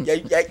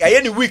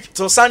 Any week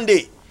till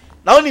Sunday.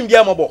 Now him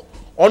dia mobo.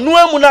 Onu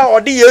amu na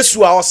odi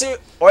Yesu a o se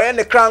oye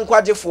ne kran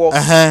kwagefo.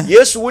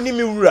 Yesu woni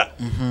mi wura.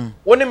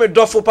 Woni me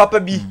dofo papa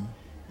bi.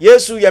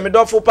 Yesu ya me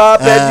dofo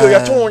papa bi o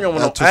ya to wonwom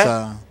no.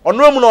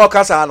 Onu amu na o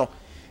kasa no.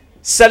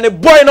 Se ne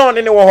boy na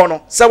oni ne wo ho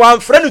no. Se wan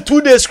frɛ no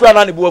 2 days kra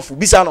na ne boafu.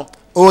 Bisa no.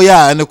 Oh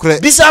yeah, ne kure.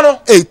 Bisa no.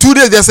 Hey, 2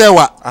 days they say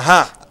what?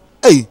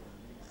 Hey.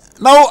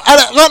 Now,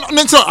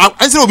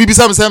 I say obi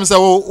bisa me say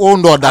o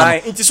ndo da.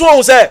 It is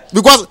so say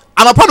because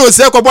anapa no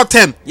say ko about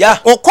 10. Yeah.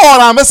 O call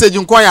na message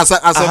nko ya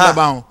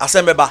asembeba ho.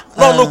 Asembeba.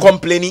 No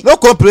complaining. No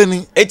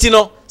complaining.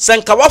 Etino,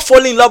 senka wa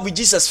fall in love with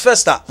Jesus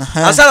first.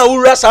 And say na we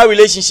rest our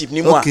relationship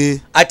ni mo.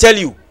 Okay. I tell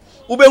you,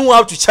 ube who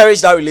have to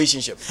cherish that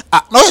relationship.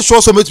 Now you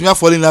sure so make me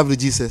fall in love with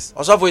Jesus.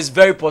 Also for it's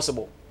very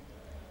possible.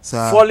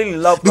 Falling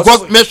in love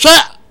because me sure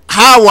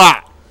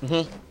how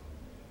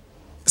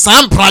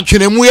some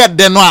pratwene mu ye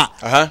de no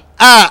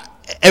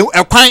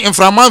a kwan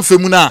inframan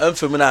femu na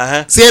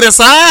say the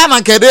sa na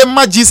kede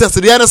ma Jesus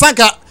the na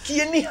sanka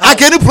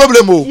akeni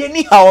problem o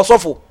yeni ha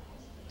osofo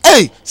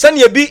hey sane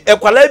ye bi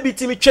ekwala bi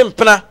timi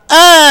twempena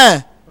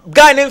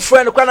guy ne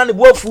friend kwa na ne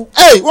boafu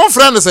hey one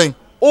friend say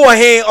o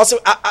he o say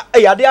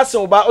ade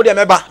asen oba o de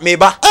meba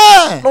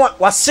no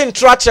wa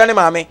sentra kire ne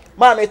maame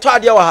to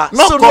ade wa ha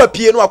so no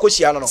apie no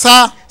akohia no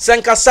sa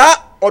senka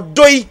sa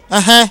odoi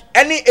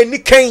any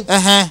eniken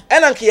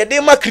enanke ye de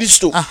ma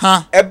Kristo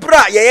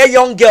ebra ye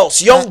young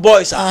girls young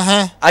boys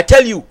I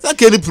tell you that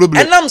any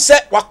problem enam se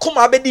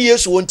wakoma abedi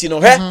Yesu wonti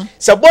no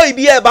se boy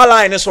bi e ba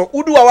line so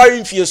udu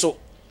awari mfie so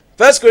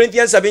 1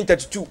 Corinthians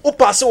 7:32 u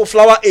pass wo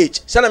flower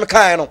age se na me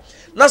kan no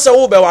na se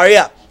wo be ware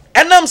a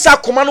enam se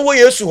akoma no wo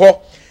Yesu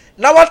ho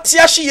na wate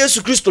ahye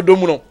Yesu Kristo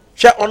domu no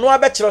hwe ono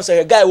abekire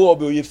se guy wo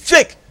be o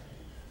fake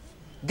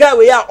guy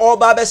we ya all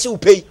ba be se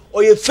upei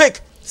o ye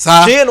fake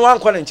sa je no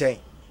anko ne nchen.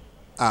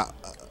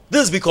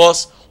 This is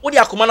because what the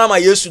akomana ma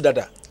Yesu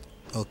dada.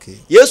 Okay.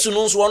 Yesu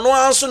no so no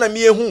anso na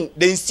me ehu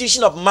the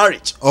institution of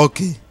marriage.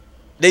 Okay.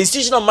 The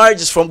institution of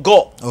marriage is from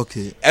God.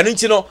 Okay.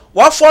 And you know,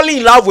 what falling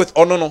in love with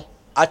no.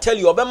 I tell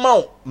you,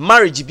 obema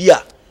marriage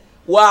bia.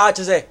 Wa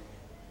to say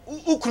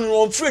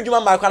ukunu on free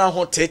adwuma ma kwana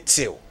ho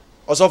tetew.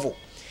 Osofo.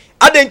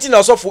 Adenti na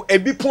osofo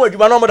ebi pon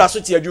adwuma na omoda so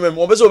te adwuma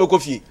mu obeso obekọ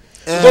fie.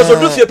 Because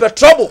odu fie pe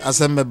trouble.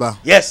 Asembeba.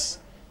 Yes.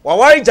 Wa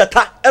wari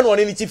jata eno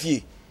one ni ti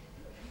fie.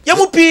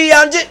 Yemupi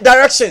anje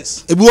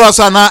directions. Ebi wa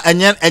so na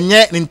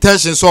enye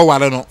intention so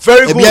ware no.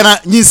 Ebi na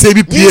nyinse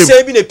bi piem.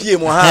 Nyinse bi na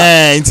piem ha.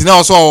 Nti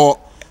na so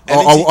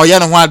oye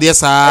no ho ade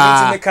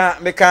saa.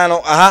 Me kan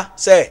no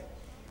say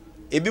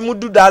ebi mu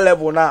do that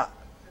level na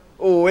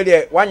we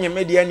dey wanye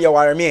me dey na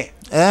ware me.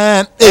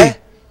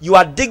 You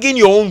are digging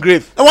your own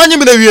grave. Wanye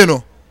me na wie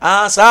no.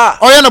 Sir.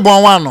 Oye no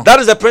bon wan no. That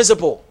is the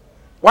principle.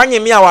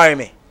 Wanye me aware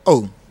me.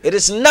 Oh. It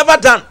is never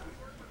done.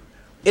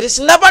 It is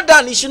never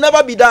done. It should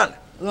never be done.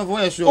 You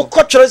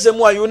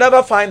will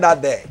never find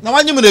that there.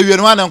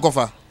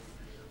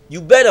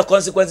 You bear the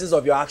consequences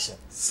of your action.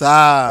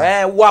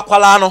 Sir.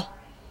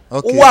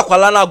 Okay.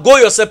 Go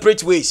your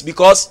separate ways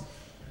because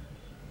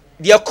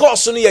the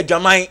course on your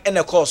Jamai and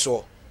the course.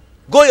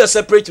 Go your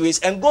separate ways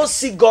and go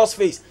seek God's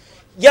face.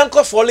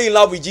 Yanko falling in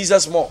love with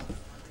Jesus more.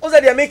 What's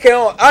that they make?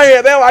 I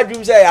have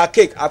dreams say a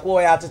cake. I go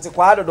out to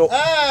quadro.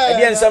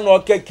 Again, some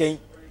no cake.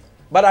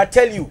 But I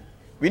tell you,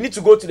 we need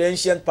to go to the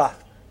ancient path.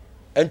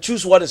 and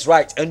choose what is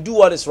right and do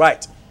what is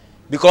right,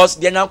 because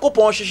the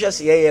nyankopon hwehwe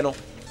se ye no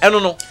eno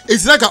no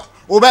it's like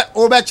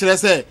obe kire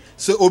say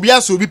so obi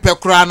aso obi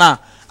pekura na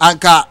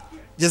anka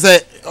je say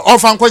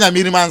ofan kwanya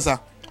mirimansa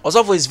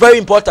also is very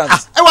important.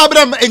 E wa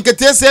bra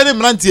enkete se ne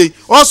mrantie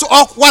also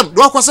one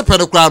do kwase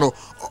pedokura no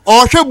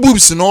or hwe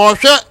boobs no or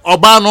hwe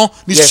oba no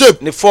the shape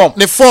the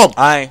form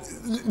aye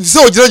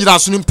so ojina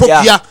so ni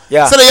popia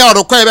say the ya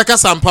odokwa e beka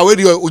sampa we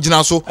di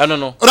ojina so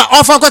no ora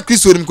ofan kwa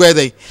kristo nim kwa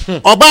dey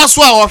oba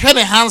so a ohwe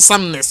ne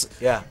handsomeness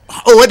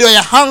oh we dey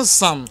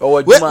handsome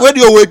we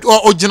dey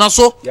ojina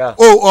so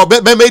oh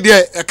be me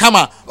dey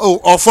kama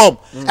or form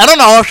I don't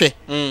know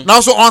ohwe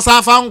now so on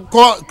san fan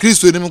ko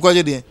kristo nim kwa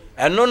dey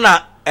eno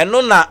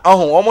na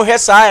omo hwe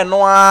saa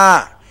eno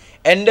a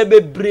ende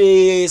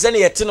bebre se ne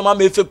yete no ma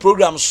mefe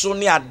program so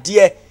ne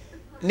ade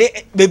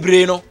ne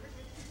bebre no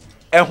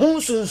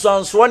ehun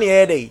sunsanso ne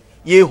yede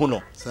yehu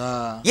no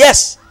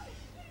yes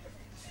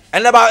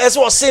and about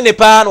eso se ne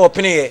pa na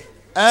opene ye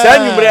sa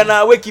nwumre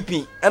na we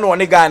keeping ene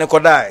one guy ne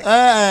kodai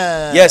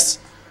yes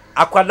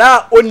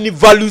akwada only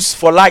values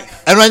for life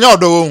eno anya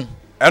odo wo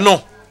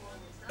eno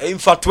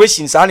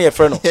infatuation sa na ye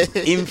frɛ no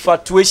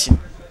infatuation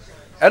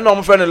eno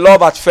mo frɛ no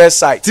love at first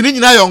sight tini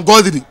nyina yo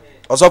ungodly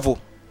osofo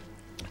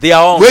they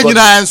are all we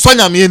nyina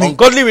ensonya me ni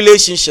ungodly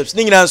relationships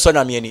ni nyina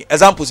ensonya me ni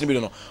examples ni bi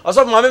no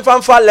osofo ma me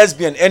fan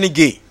lesbian any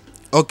gay.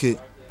 Okay.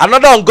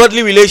 Another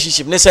ungodly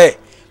relationship. They say,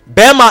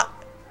 Bema,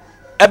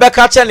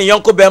 Ebeka chen ni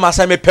yonko Bema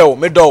say me pew,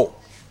 me do.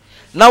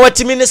 Now what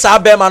mean is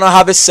Bema not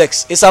have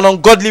sex. It's an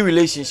ungodly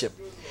relationship.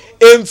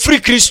 In free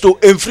Christo,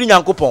 in free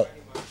Yankopon.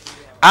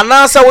 And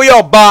now say we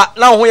your ba,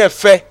 now we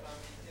fe.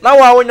 Now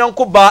wa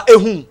yonko ba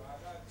ehun.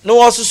 No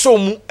also so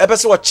mu,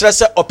 ebese wa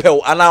chrese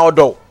opel and now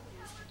do.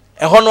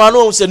 E hono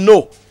anu say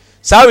no.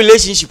 Sa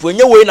relationship when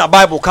you way na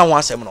Bible kan ho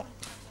asem no.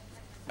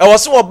 E wo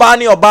se oba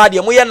ne oba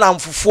de mo ye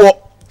namfofo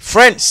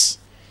friends.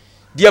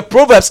 The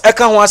Proverbs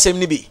eka ho asem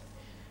ni bi.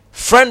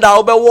 Friend a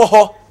obewo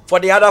ho for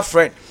the other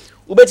friend.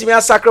 Ubetimi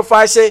a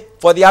sacrifice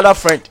for the other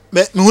friend.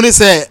 Me huni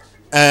say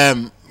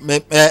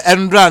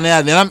endra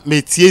na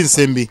me tie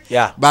nsem bi.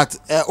 But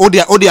odi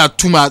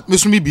atuma me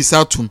so mi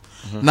bisa tum.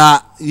 Na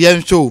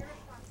yen show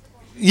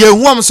ye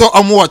hu am so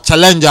omo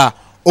challenger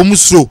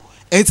omusro.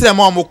 Enti na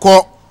mo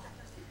ko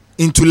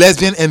into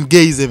lesbian and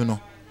gayism no.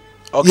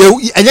 Okay.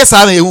 Ye enye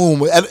sa na ye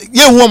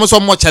hu am so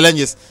more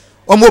challenges.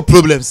 Omo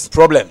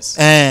problems.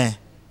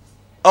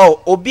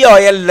 Oh, obi a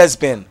ye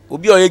lesbian,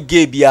 obi a ye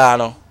gay bia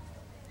no.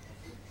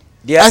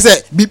 I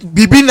say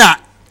bibi na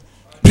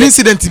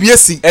president bi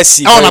esi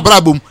e na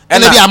brabom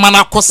and bi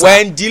amana kosa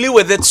when dealing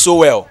with it so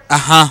well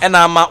and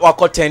ama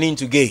wako turn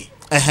into gay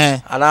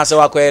and I say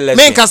wako lesbian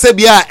men ka say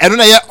bia eno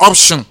na ye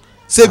option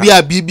say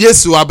bia bibi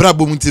esi wa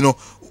brabom ntino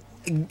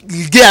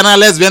gay and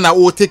lesbian na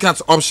o take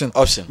that option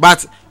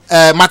but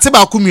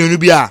Matiba kumionu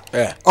bia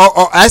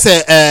I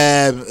say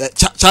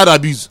child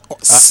abuse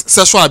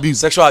sexual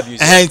abuse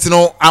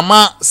ntino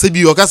ama say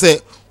bi o ka say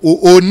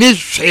o ni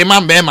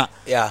hwema bema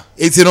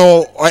it's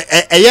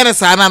eye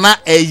sana na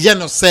eye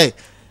no say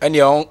and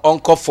your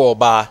uncle for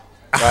bar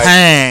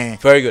right?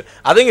 Very good.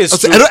 I think it's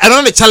true. I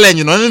don't the challenge,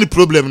 you know, any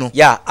problem no.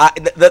 Yeah,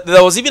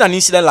 there was even an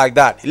incident like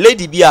that.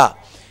 Lady Bia,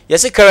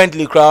 yes,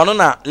 currently crowd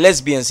na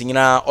lesbians in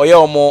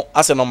or more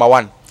as a number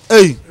one.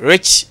 Hey,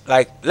 rich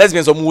like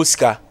lesbians or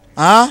muska.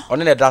 On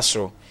the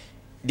dastro.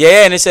 The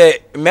and say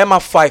member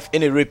 5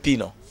 in a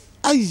rapino.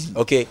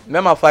 Okay,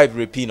 member 5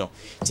 rapino.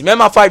 The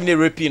member 5 in a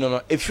rapino.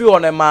 No, if you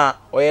on a man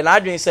or an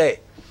adrian say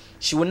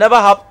she will never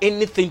have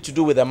anything to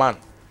do with a man.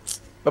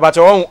 But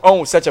her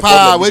own such a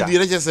problem.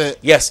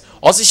 Yes.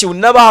 Also, she will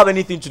never have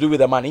anything to do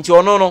with a man.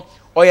 Into no,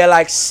 or you're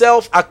like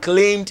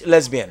self-acclaimed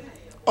lesbian.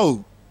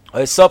 Oh,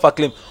 or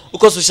self-acclaimed.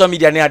 Because social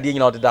media near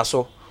doing all that.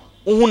 So,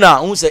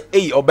 who say,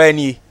 hey, or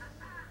Benny,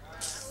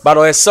 but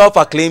or a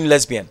self-acclaimed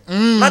lesbian.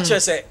 Not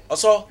just say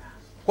also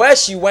where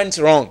she went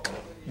wrong.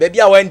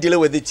 Baby, I went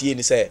dealing with it.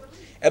 He said,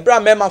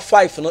 Abraham member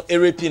 5 no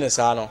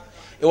rapiness.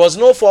 It was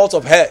no fault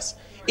of hers.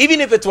 Even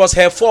if it was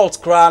her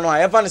fault, cry no.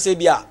 I ever say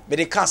bia, but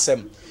they can't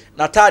say.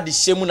 Nata di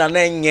shemu na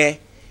nenye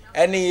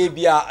ene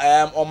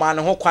bia o man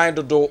ho kwan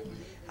dodo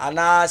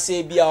ana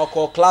say bia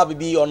o club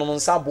bi ono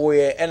nsa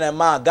boye ene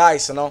ma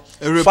guys no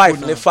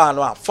 5 ne fa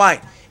no fine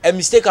a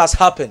mistake has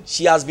happened,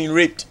 she has been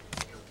raped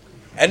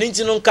and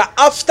nka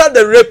after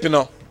the rape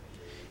no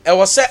e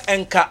was say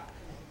enka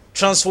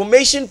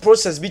transformation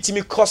process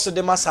bitimi cost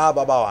de masa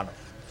baba wa no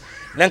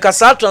nka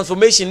sa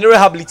transformation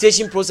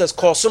rehabilitation process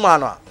cost ma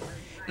no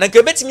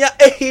nka betimi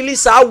a heal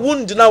sa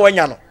wound na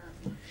wanya no.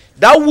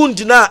 That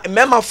wound na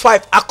member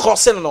 5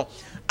 acrossing no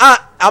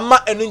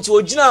ama enu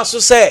ogina so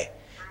say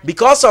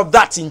because of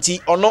that inti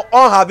or no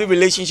on have a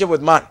relationship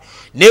with man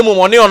name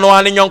money ono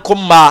an nyonko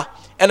ma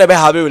and be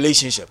have a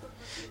relationship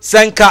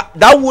senka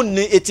that wound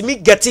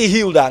it getting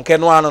healed and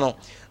no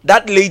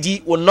that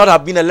lady would not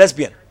have been a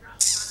lesbian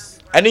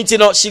and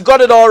you she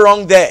got it all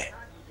wrong there.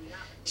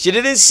 She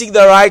didn't seek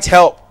the right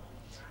help.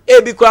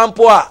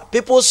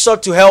 People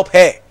sought to help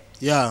her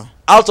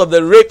out of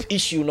the rape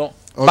issue no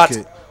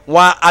but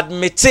one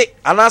admit it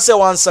and I say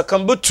one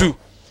succumb to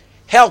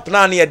help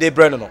na near de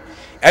breno no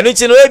And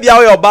it's in a way be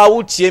our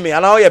about me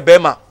and our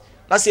bema.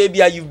 That's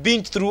a you've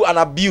been through an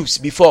abuse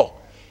before.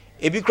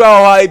 Ebi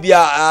kra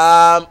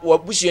ho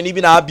what bush you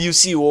even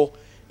abuse you.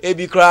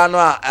 Ebi kra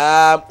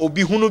no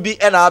obi hunu bi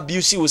and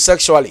abuse you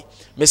sexually.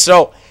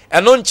 Mr.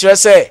 And non chere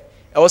say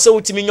I was say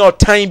utimi your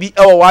time bi e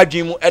wo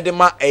wadwen mu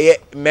edema eye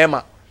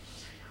mema.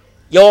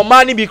 Your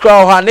man be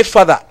kra ho ne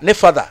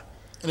father.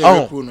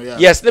 Oh,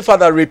 yes, ne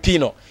father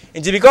rapino.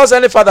 And because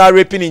any father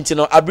raping into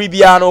no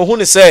abribia no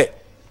who say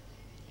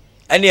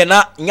any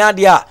na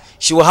nyadia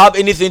she will have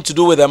anything to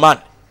do with a man.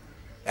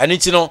 And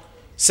it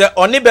say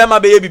only bema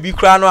baby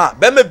cry no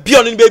bema be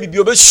on baby be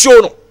obe show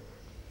no.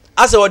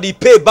 As what they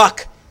pay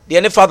back the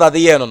any father the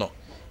year no.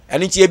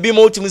 And it be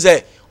mo to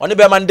say only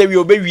bema nde wi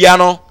obe wia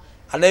no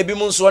and e bi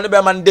mo so only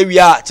bema nde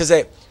wia che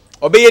say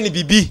obeye ni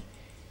bibi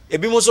e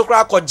bi mo so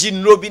kra akọji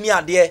nro bi ni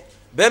ade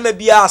bema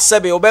bia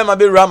sebe obema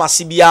be rama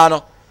sibia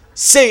no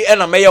say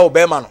na meye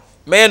obema no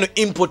meye no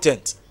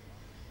impotent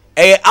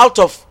out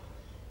of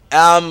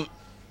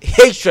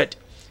hatred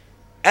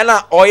and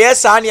oye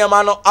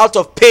saniama no out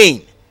of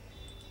pain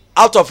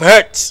out of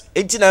hurt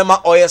entina ma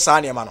oye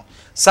saniama no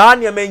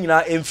saniama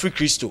nyina emfri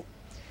Kristo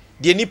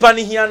de nipa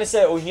ne hia ne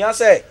say ohia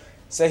say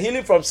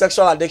healing from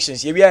sexual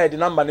addictions ye bia the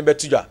number ne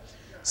betudwa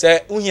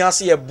say ohia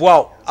say ye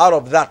boa out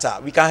of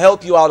that we can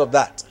help you out of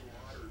that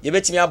ye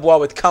betimi aboa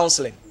with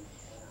counseling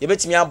ye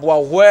betimi aboa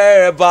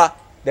wherever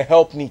the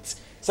help needs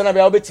so na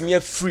bia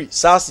betimi free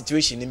sad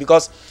situation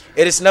because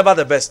it is never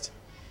the best.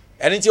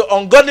 And into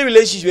ungodly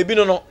relationship be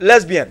no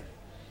lesbian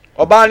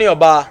oba ni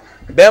oba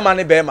bema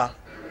ni bema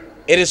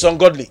it is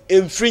ungodly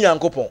em free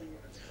yankopon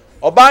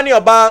oba ni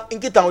oba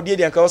nkita odie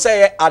de nka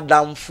say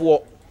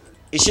adamfo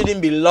it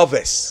shouldn't be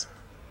lovers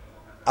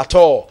at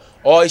all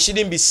or it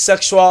shouldn't be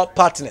sexual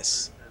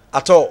partners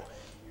at all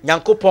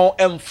yankopon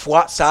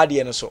emfoa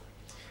saade no so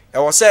e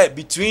was say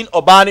between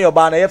oba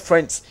na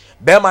friends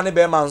bema ni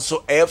bema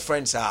nso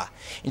friends are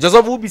in just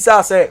of who be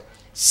say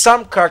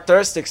some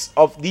characteristics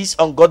of these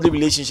ungodly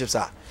relationships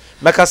are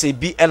make us a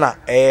be ena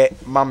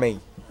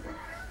mame.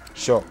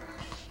 Sure.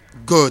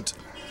 Good.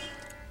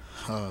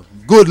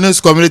 Good News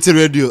Community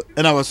Radio.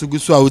 And I was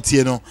good so out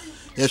here no.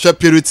 You share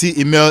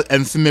purity, email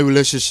and female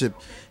relationship.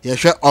 You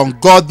share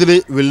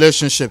ungodly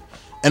relationship.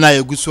 And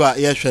I good so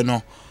you share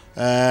no.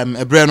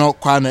 Ebreno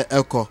kwane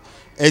eko.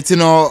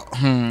 Etino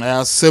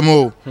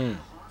semo.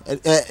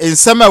 In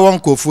summer one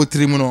ko for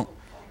 3 no.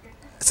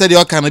 Said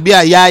you can be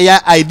a ya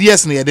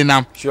ideas na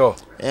yedinam. Sure.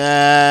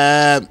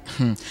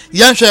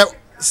 You share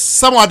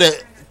some of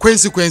the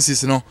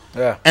consequences no.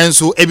 Yeah. And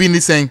so ebi ni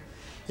saying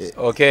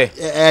okay.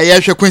 Yeah,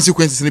 sure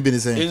consequences ni be ni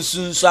saying. In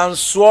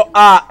sunsanso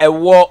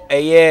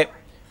ewo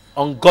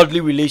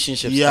ungodly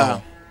relationships. Yeah.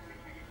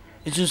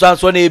 In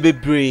sunsanso na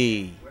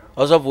ebebre.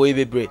 Also for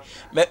ebebre.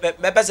 Me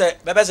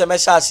pese me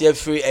share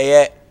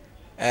free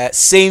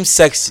same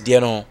sex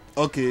there no.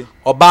 Okay.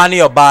 Oba ni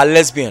oba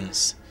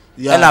lesbians.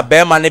 Yeah. And a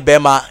bema ni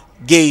bema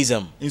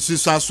gayism. In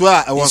sunsanso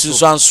ewo so.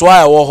 Sunsanso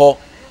ewo ho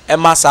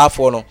Emma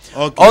Safo no.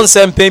 Okay. On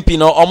sem pempi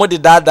no omo de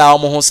dada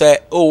omo ho se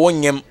o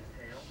wonyem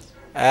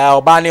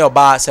oba ne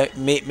oba se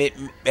me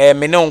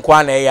ne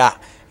nkwa na ya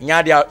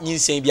nya de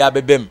nyinsen bia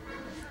bebem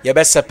ye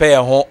be sepe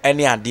ho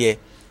ene ade.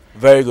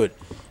 Very good.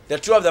 The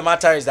truth of the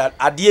matter is that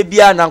ade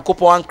bia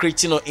nankopon an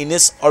create no in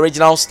its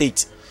original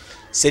state.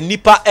 Se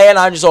nipa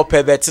na anjo so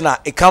pervert na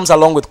it comes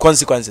along with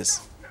consequences.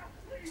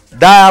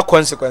 Dire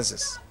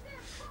consequences.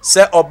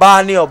 Se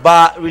oba ne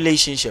oba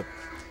relationship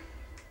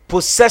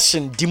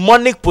possession,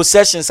 demonic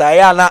possessions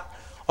ayana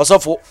also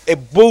for a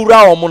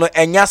bora or mono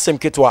enyasem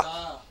ketwa.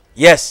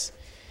 Yes.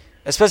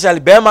 Especially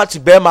bema to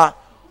bema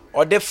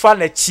or the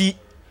fan a chi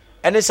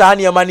and it's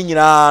any money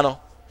nyina no.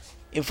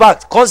 In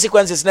fact,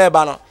 consequences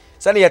never no.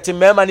 Sani yet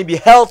money be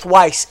health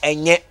wise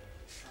and yet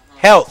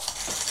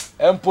health.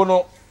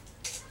 Empono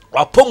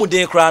wapomu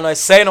de kra no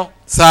say no.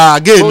 Sa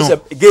again no.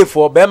 Gay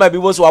for bema be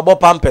was about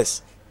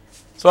pampers.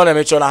 So na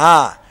me chona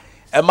ha.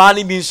 A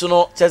man being so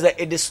no says that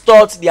it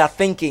distorts their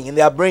thinking in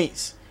their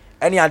brains.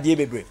 Any idea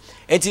be brain.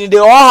 And they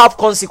all have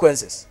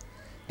consequences.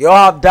 They all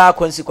have dark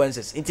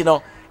consequences. And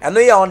I know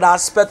you're on the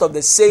aspect of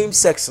the same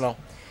sex now.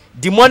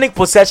 Demonic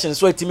possession,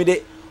 so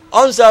intimidate.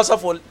 Also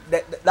for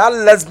that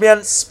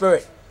lesbian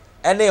spirit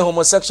and a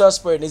homosexual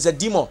spirit is a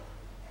demon.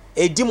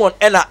 A demon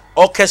and a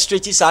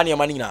orchestrated sani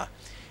manina.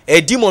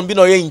 A demon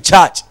being in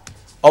charge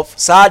of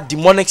sad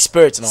demonic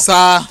spirits no.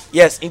 Sir.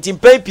 Yes, in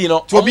Timpepi no.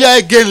 To be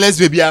again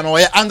lesbian or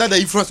under the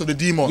influence of the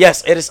demon.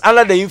 Yes, it is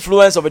under the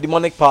influence of a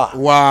demonic power.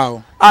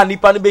 Wow.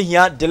 Nipa ne be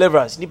here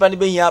deliverance, nipa ne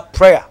be here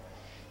prayer,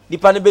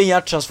 nipa ne be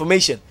here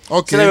transformation.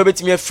 Okay. So we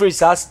be free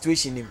sad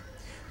situation him.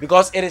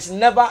 Because it is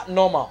never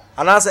normal.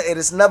 And I say it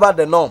is never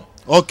the norm.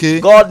 Okay.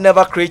 God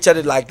never created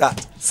it like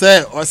that.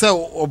 Say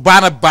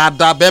obana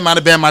bada be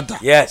man be mada.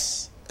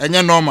 Yes.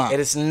 Enye normal. It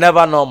is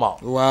never normal.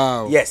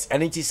 Wow. Yes,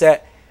 and it is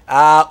say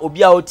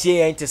obi a otie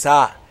ente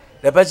sa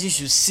the person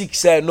should seek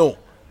say no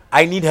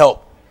I need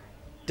help.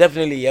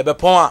 Definitely ye be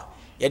pon a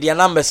ye de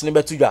numbers ne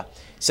betudwa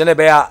se ne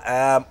be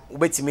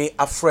obetimi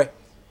afre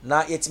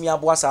na yetimi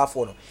aboa sa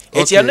afo no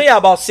eti eno ya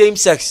about same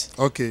sex.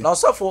 Okay. Now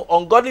so for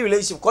ungodly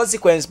relationship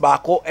consequence ba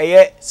ko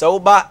eye se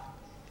oba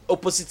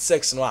opposite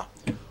sex no a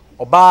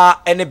oba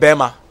any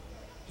bema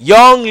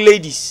young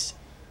ladies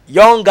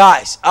young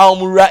guys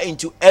are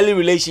into early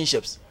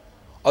relationships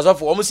also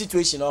for almost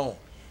situation no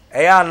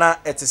eya na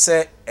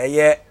etese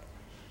eye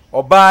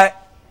oba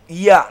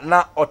ya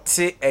na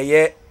ote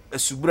eye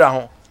esubura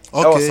ho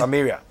okay.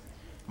 Samaria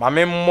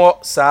mame mo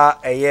sa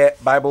eye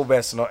Bible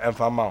verse no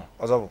emfama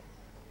also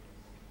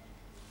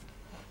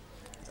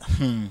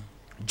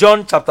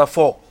John chapter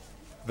 4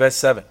 verse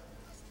 7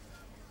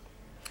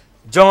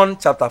 John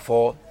chapter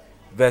 4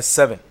 verse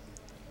 7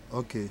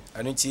 okay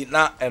and it's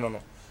na no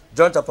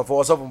John chapter 4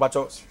 also from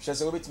bacho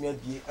shese go betimi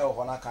abie e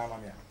ho na kan ma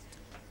me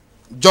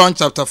John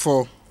chapter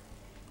 4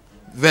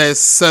 verse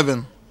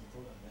 7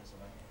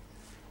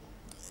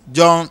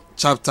 John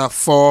chapter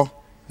 4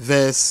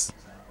 verse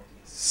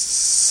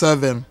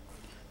 7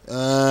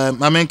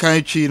 mamen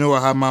kan chi no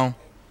ha ma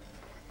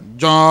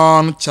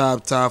John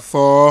chapter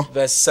 4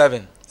 verse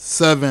 7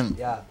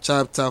 yeah.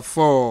 Chapter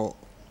 4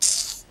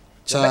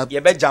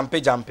 you be jump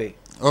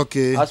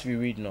okay as we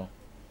read now.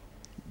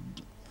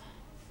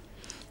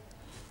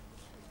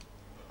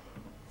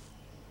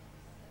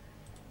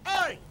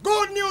 Hey,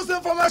 good news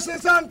information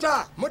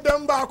center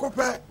mudamba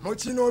kope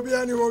mochino obi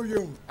ani wo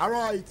wiem. All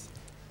right.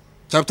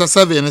 Chapter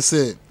 7 it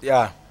say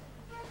yeah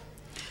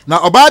na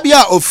oba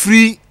bia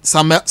ofri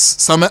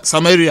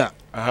Samaria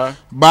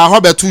ba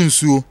ho betu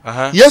nsuo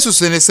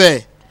Jesus ne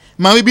say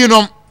mame bi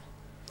nom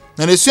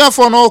na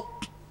nesuafo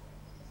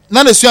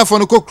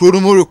no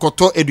kokro mu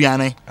rekoto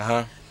aduane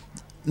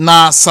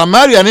na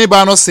Samaria ne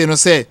ba no se no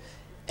say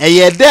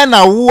eye de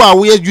na wo a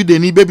wo ye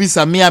Judani bebi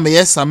Samia me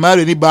ye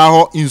Samaria ni ba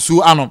ho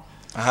nsuo anom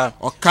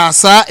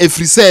okasa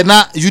efrise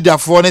na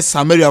Judafo ne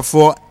Samaria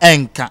fo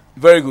enka.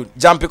 Very good.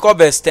 Jump because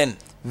verse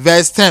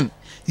 10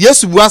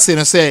 Yesu bua se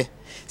no say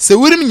se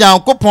wirim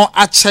Nyankopon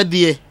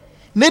akyede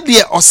ne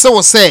de ose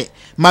wo say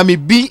mame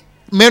bi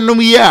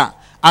menom ye a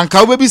anka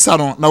wo bebisa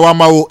no na wa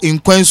ma wo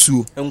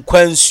nkwansuo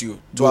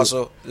to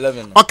aso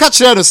 11 oka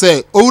kire no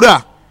say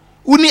owura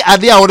uni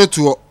ade a wo de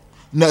to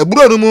na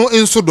eburo no mu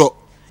enso do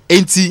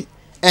enti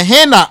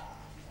ehe na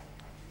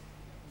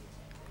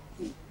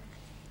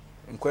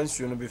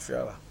nkwansuo no be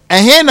fiala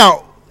ehe na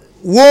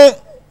wo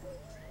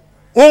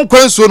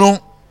nkwansuo no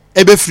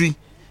ebefri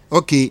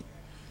okay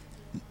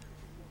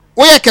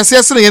wo ye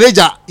kese sene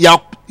yereja ya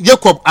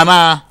Jacob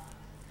ana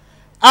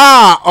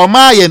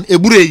omayen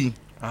ebure yi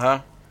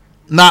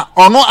na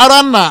ono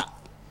ara na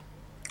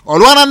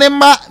olwana ne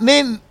ma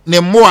ne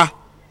moa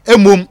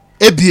emom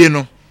ebie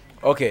no.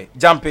 Okay,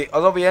 jumping.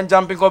 Although we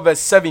jumping go verse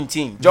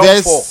 17. John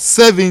verse 4.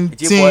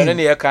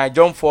 17.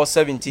 John 4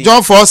 17.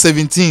 John 4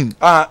 17.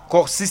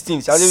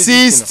 16.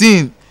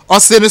 16.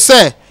 Ose no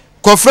say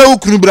kofra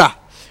ukunu bra.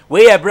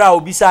 We e bra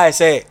obisa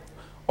say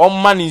o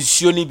man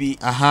nsuo ni bi.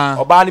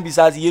 Oba ni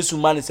bisa Yesu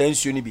man say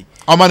nsuo ni bi.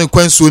 O man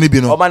kwansuo ni bi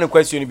no. O man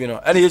kwansuo ni bi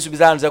no. Ene Yesu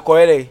bisa say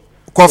koyere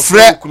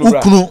kofra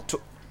ukunu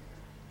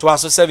to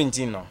aso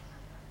 17 no.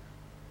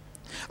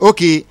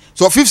 Okay,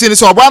 so 15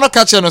 so oba no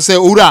catch no say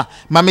owura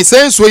ma me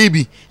say nsuo yi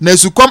bi na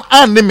sukom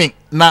an me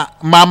na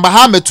mamba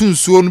ha metu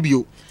nsuo no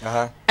bio.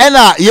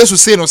 Ena Yesu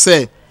say no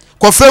say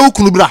kofra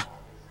ukunu bra.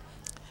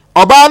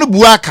 Oba no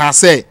bua ka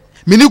say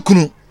mini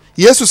kunu.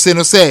 Yesu say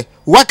no say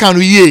waka no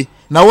yie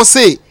na wo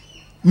say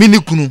mini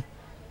kunu.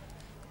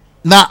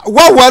 Na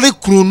wawari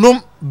kunu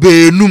nom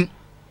beenum.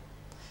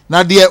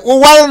 Na de wo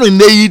ware no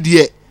neyi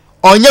de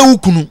onye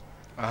wukunu.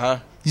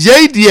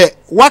 Ye de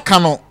waka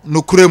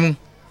no kuremu.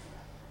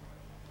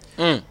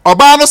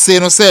 Oba no say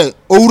no say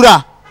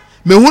owura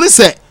mehunu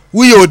say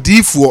we ye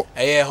odifuo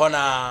ho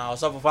na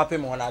osofo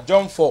papem ho na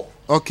John 4.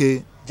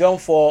 Okay, John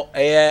 4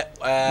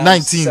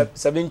 19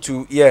 7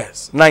 to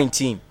yes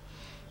 19.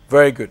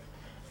 Very good.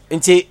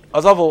 Nti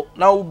osofo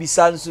now we be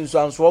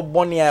so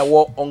boni a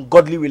wo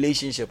ungodly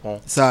relationship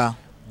ho sir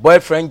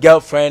boyfriend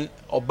girlfriend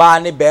oba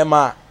ne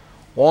bema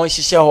won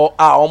hihye ho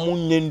a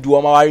omun nyendu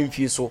o ma ware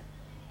mfie so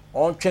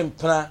on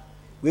twempena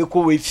we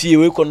ko we fie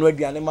we ko no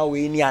aduane ma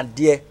we ni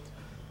ade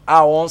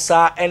won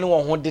sa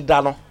anyone ho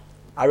deda no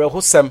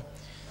arehosem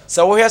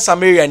so wo here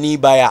Samaria ni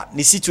baya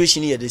the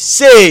situation here the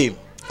same.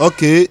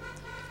 Okay,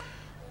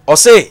 o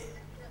say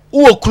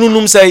wo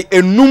kununum say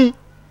enum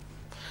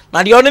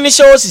na de oni ni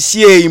hye wo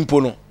sisie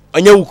impo no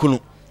anya wukunu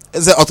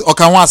is it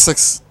okan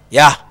 16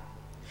 yeah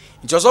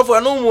just of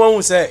no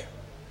mu say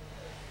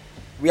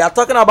we are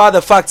talking about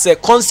the fact say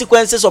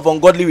consequences of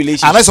ungodly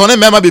relationships. Unless on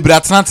member be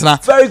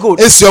bratna. Very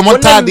good. It's your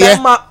monta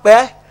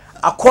there.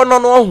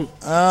 Akono no hu.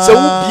 Se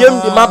wo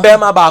biem di ma be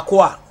ma ba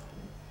ko a.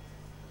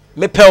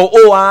 Me pel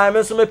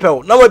me so me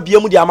pel. Na wa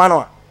biem di ama no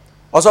a.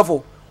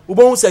 Osofo, we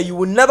won't say you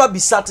will never be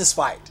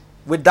satisfied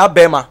with that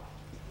bema.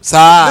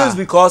 Sir. This is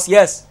because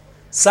yes,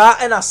 sir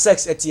and a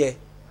sex etie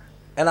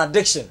and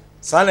addiction.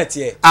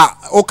 Sanity.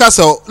 Okay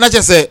so na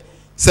just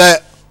say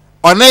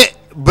one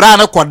bra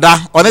na koda,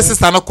 one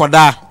sister na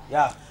koda.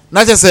 Yeah.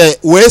 Na just say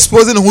we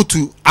exposing who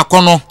to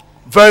akono.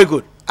 Very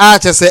good.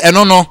 Just say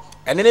eno no.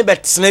 And then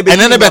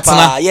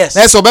yes.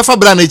 Na so be fa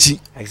bra na chi.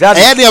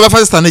 Exactly. E dey be fa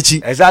sister na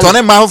chi. Exactly. To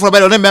ne ma for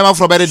better, one ma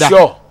for better da.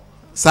 Sure.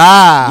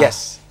 Sir.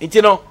 Yes. It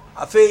you know,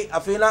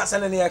 afi na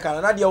send na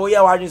kan na dey we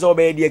ya wadwin so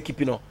be dey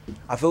keep no.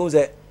 Afi un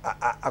say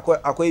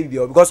akwa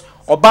bibia because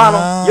oba no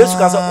Yesu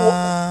ka say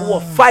wo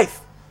 5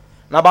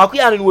 na ba ko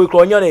ya no we kro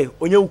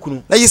onye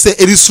wukunu na say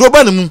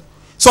erisroba ne mu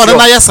so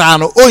na yesa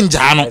no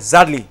onja no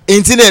exactly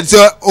internet so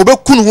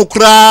obekunu ho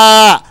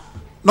kra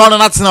no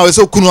na tena we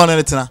so kunu on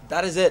na tena.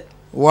 That is it.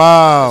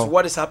 Wow. That's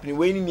what is happening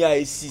when in your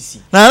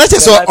ACC. Na na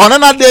so ona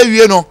na dey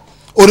wie no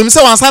onim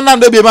se wansan na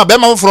dey be ma be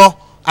ma foforo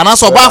ana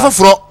so ba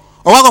foforo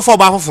o wa ko fo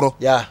ba foforo.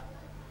 Yeah.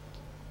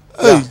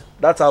 Yeah,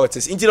 that's how it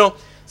is. You know,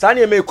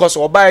 Sani may cost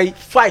or buy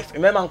 5,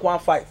 remember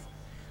 5.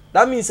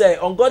 That means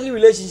ungodly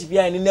relationship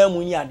here in the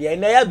name there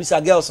and there be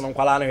girls on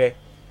Kuala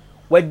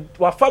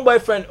where far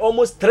boyfriend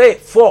almost 3,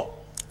 4.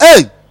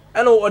 Hey,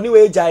 I know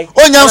anyway jai.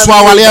 Oh nyam so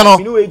awale no.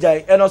 Anyway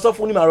jai and also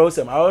funi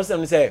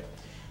marosem say.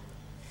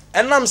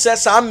 And I'm say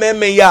some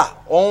men ya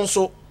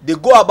also they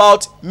go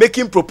about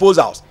making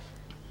proposals.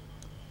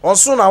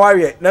 Also na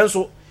worry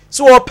nanso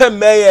so open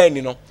me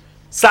you know.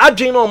 Sa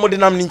adwin no mo de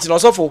nam nti no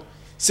sofo.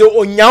 So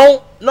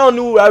onyaw na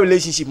onu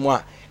relationship mo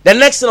a the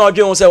next thing I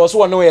do say was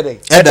one way there.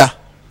 Eda.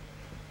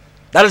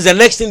 That is the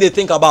next thing they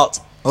think about.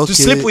 Okay. To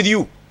sleep with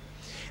you.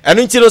 And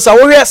until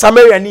so we are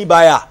Samaria ni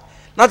baya.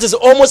 That is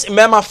almost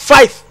remember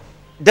 5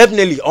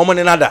 definitely on one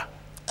another.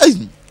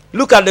 Hey.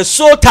 Look at the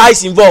soul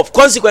ties involved.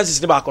 Consequences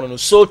in the back on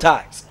soul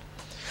ties.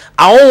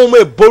 I want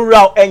me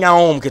borrow enya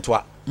home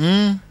ketwa.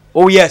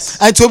 Oh yes.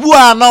 And to bu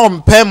na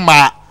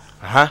mpema.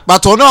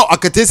 But ono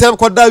aketese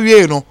kwada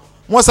wie no.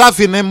 Mo sa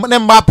fi ne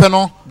mbape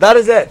no. That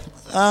is it.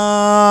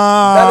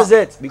 That is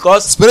it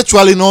because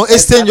spiritually no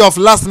exchange of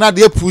last na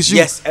dey push you.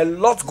 Yes, a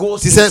lot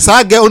goes. He says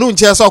I get onu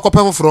nche so akope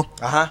foforo.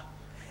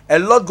 A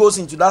lot goes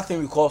into that thing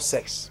we call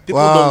sex.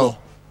 People Wow. don't know.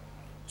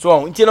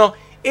 So, you know,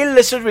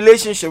 illicit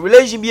relationship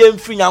be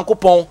free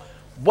yankopon,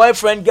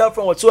 boyfriend,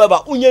 girlfriend, whatsoever.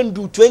 Unyen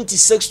do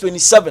 26,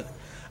 27.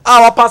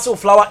 Our passing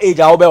flower age,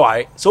 I'll be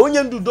why. So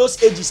unyen do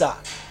those ages are.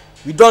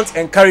 We don't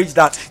encourage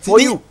that. For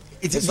you,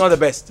 it is not the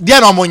best.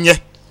 Dia no monye.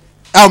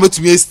 I want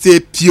to stay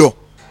pure.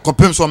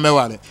 Kopem so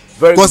mewale.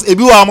 Because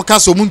ebi wa amka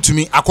so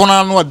muntumi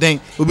akona no den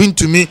obi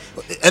ntumi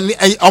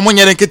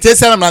omonye den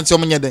ketese na mranti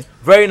omonye den.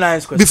 Very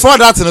nice question. Before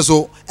that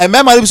so a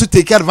memory be to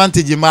take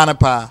advantage man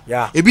pa.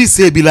 Yeah. Ebi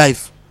say be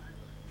life.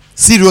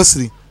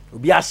 Seriously.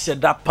 Obi a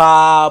said that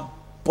pa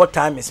what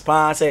time is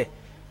pa say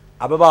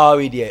ababa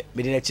we there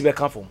me dey na chibe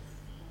kan fom.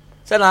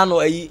 Say na no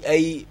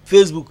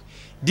Facebook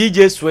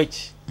DJ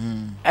Switch.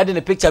 Adding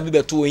a picture be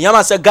beto.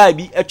 Yama say guy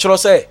be e chro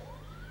say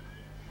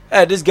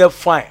hey, this girl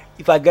fine.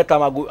 If I get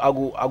time, I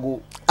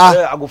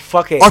go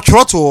fuck her. Or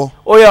trotto.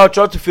 Oh yeah, I'll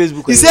try to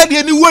Facebook. He said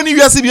the new one you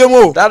see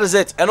BMO. That is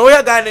it. And oh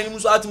yeah, guy name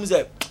so at me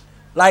say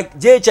like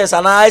JHS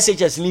and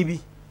ISHS nibi.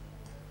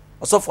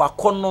 Also for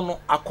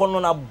akono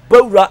na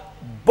bawra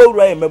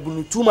e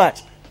mabunu too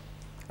much.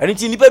 And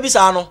it nipa bi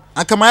sa no.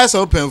 Akama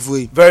so open for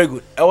you. Very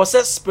good. I was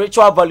say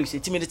spiritual values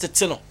etimi de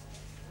tete no.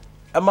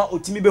 Ema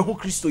otimi be hu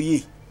Kristo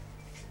ye.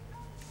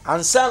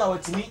 Ansa na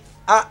otimi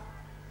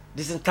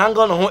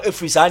disentangle no ho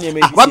efri sa na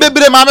eme. Wa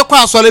bebre ma me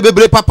kwa asole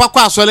bebre papa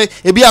kwa asole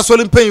ebi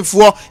asole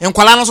mpanyifo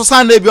enkwala no so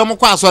san na ebi omo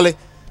kwa asole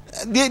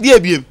die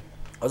ebiem.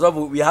 Also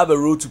we have a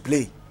role to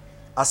play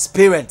as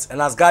parents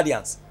and as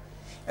guardians.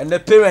 And the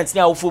parents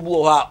now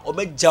fobu ha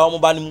omegja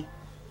omo ba nimu.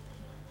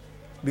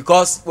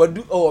 Because we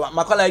do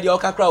makwala idea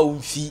okakra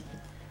omfi.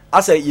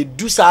 As you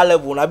do sa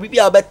level na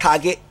bibia be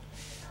target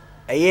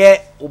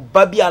eye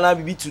obabi ana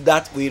bibi to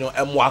that way no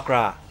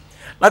emwakra.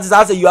 That is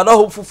as you are not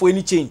hopeful for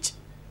any change.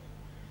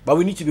 But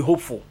we need to be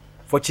hopeful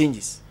for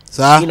changes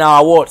in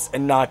our words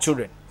and in our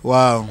children.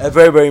 Wow.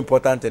 Very, very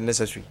important and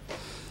necessary.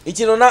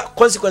 It's you know not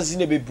consequences in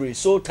the baby.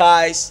 So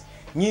ties,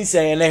 these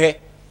ungodly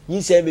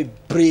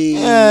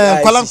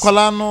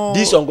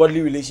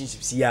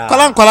relationships. Yeah.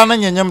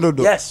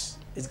 Yes,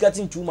 it's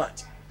getting too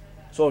much.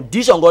 So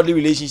these ungodly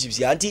relationships.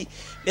 Yeah, auntie,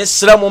 let's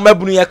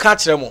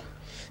catch them.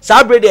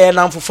 Celebrate the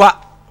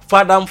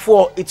father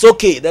for it's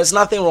okay. There's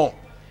nothing wrong.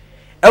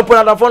 I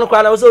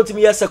was to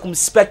me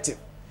circumspective.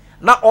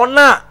 Na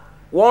ona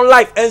one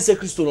life ense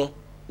Kristo no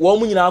wo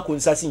mu nyina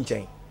akonsasi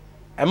nchen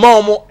e ma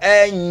omo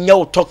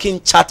enye talking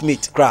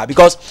chatmate cry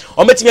because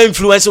o metime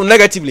influence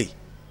negatively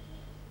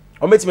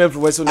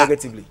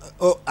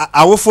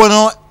awofo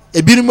no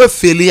ebinim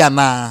afeli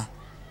ana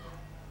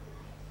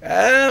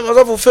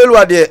most of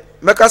failure there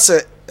make us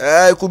say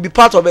it could be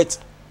part of it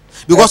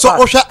because o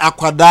hwa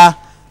akwada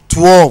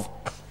 12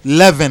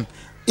 11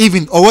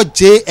 even or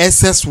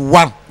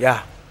JSS1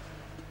 yeah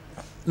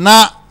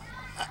na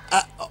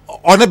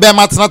on a bear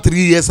matter 3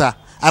 years and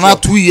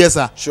not 2 years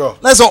sure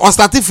let's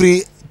start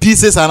free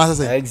pieces and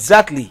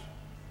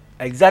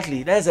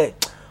exactly that's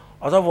it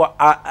also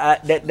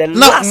the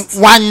last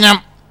one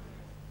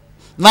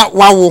not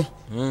wow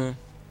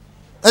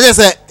just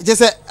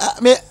say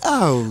me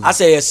I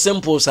say a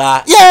simple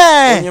sir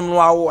yeah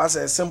I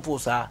say simple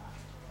sir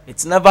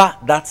it's never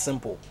that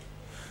simple.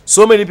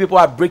 So many people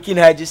are breaking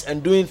hedges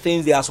and doing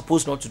things they are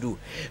supposed not to do.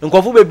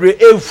 Nkofu bebre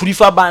e free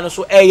fa ban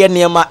so eye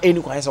niema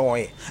eni kwan se won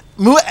ye.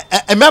 Me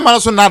memma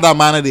so nada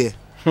man there.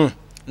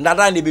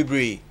 Nada ne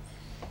bebre.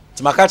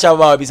 Ti makacha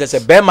ba bi say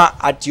bema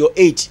at your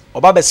age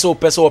oba be so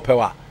person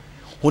opewa.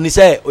 Huni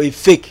say o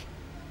fake.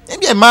 E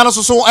bi man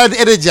so e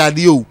de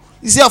jade o.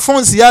 you see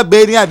phones here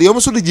be near the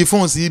almost the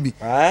phones be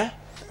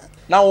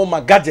now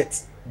my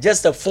gadget,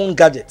 just a phone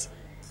gadget.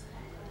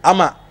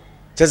 Ama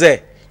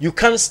say you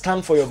can't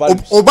stand for your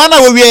values.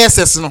 Obana we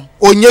SS no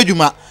onye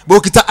dwuma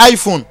but kita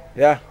iPhone.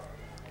 Yeah.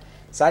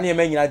 Sani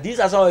emenya, these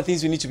are some of the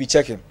things we need to be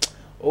checking.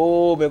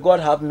 Oh, may God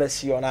have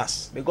mercy on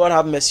us. May God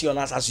have mercy on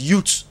us as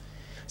youths.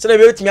 So they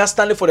be me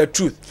standing for the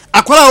truth.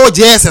 Akwara o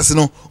JSS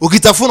no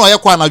okita phone oye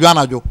kwa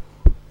anadwo.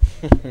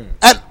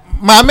 And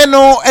maame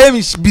no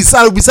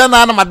bisa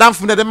na madam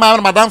fu de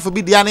madam fu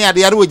bi dia na ya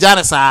de we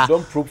jane sa.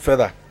 Don't probe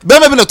further. Be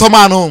me no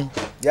toma no.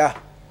 Yeah.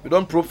 We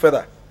don't probe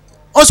further.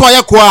 Also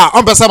oye kwa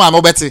on pesa maame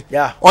obeti.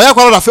 Yeah. Oye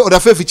kwa oda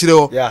fe fichire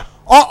o. Yeah.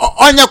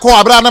 Onye kwa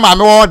abra na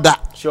maame wo da.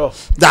 Sure.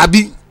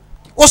 Dabi.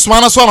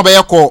 Osman so no be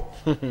ye ko.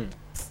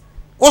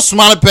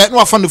 Osman pe no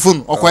afa the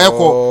phone okoye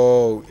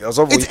ko.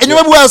 It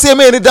enye bu say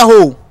me ni da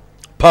ho.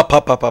 Pa.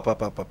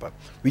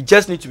 We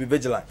just need to be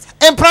vigilant.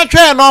 En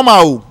pratwe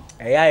normal.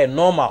 AI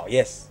normal,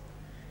 yes.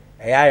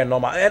 AI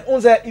normal. And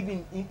also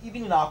even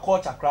in our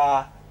culture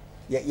cry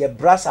ye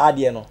brass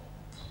idea no.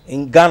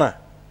 In Ghana,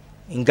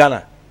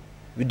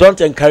 we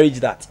don't encourage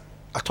that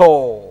at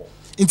all.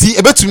 Inti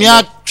ebetumi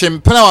a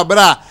twempena wa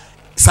bra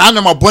sa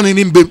na mabone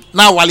ni mbem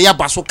na wale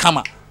abaso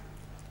kama.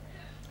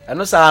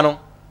 Eno sa no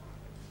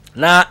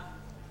na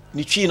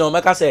ni twi no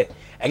meka say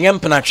enye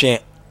mpena twen.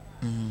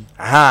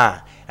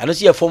 Aha. Eno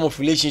see a form of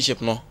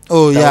relationship no.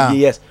 Oh yeah.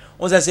 Yes.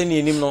 Once say ni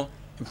enim no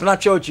mpena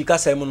twen otwi ka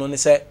say mu no ne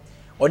say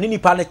oni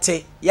nipa ne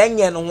te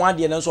yenye no ho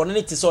ade ne so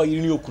ne te say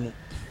oyiri ni okunu.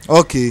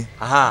 Okay.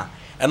 Aha.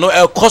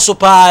 Eno cost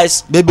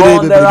price on the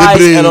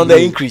rise and on the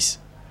increase.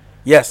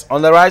 Yes,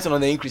 on the rise and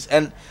on the increase.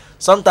 And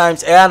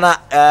sometimes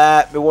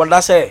we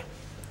wonder say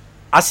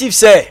as if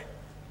say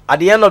at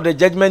the end of the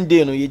judgment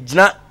day no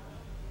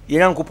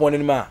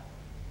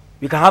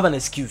we can have an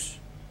excuse,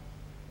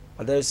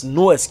 but there is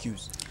no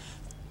excuse.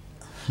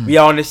 We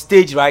are on the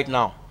stage right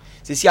now.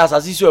 See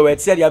as you were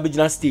said, you have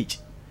been stage.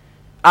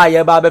 You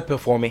are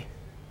performing.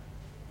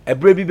 A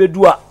baby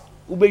bedua,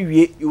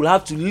 you will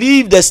have to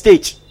leave the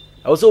stage.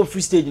 Also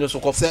free stage no so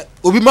call. Say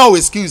obi ma we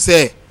excuse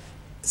say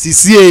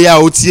sisie ya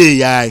otie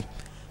ya.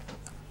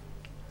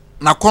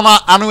 Na kono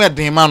anu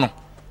eden ma no.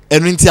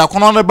 Enu nti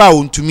akono no ba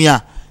ontumi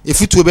a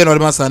efitu be na ode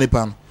ma sane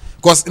pa no.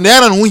 Because na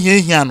era no hu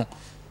hia no.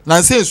 Na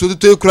nse nso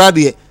to ekura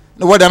de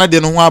na wada na de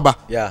no ho aba.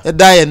 E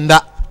da ye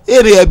nda.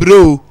 Ere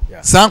abiro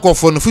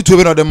sankofo no fitu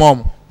be na ode ma.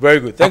 Very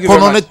good. Thank you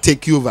very much. Akono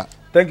take you over.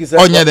 Thank you sir.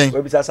 We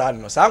be say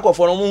no.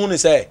 Sankofo no mu hu ni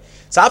say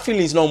sa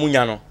feelings no mu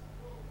nya no.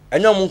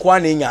 There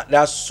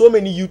are so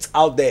many youths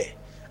out there.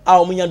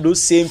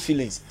 Those same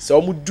feelings. So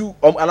do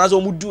a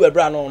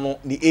brand no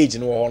the age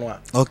no.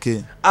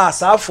 Okay. No,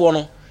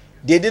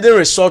 they didn't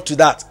resort to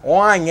that.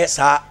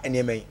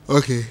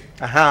 Okay.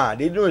 They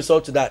didn't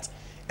resort to that.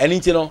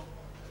 And you know,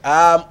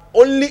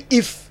 only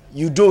if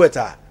you do it,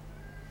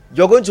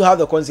 you're going to have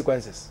the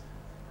consequences.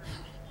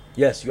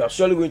 Yes, you are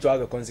surely going to have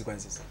the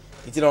consequences.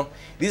 You know,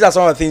 these are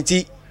some of the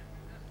things.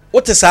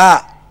 What is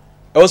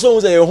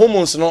also your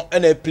hormones no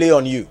and they play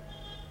on you.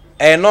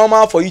 And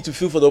normal for you to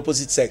feel for the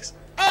opposite sex.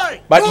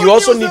 But you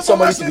also need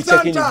somebody to be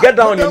checking you. Get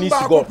down on your knees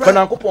to God.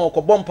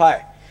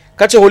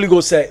 Catch a Holy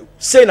Ghost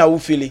say now who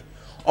feel it.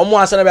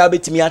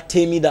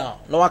 Tame me down.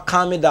 No,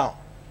 calm me down.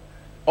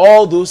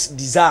 All those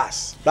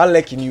desires that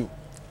lurk in you.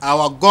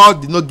 Our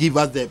God did not give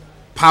us the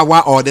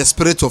power or the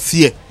spirit of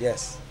fear.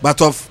 Yes.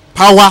 But of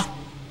power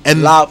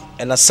and love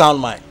and a sound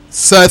mind.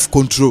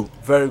 Self-control.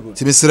 Very good.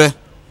 Timisere.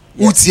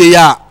 Utie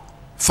ya.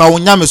 Fa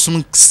wonyame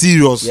sum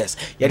serious. Yes.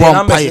 Ya the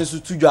numbers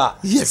to jwa.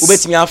 Yes.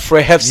 Ubetimi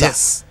afre hefsa.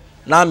 Yes.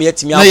 Na me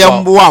yetimi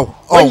afwa.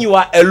 When you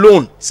are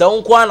alone, say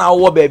unkwa na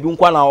wo baby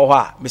unkwa na wo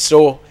ha.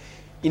 Misro.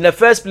 In the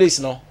first place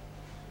no.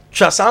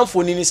 Twa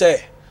phone ni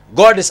say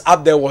God is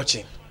up there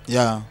watching.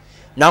 Yeah.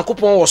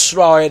 Nyankopon was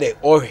sure already.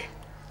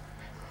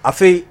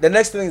 Afi the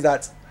next thing is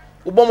that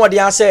ubomodi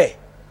an say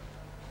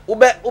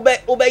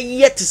ube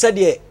yet to say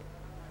there.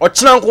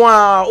 Ochina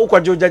nkwa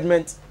ukwajo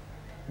judgment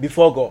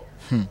before God.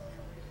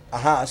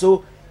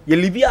 So you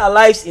live our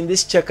lives in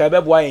this check and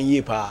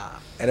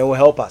it will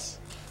help us.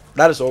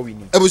 That is all we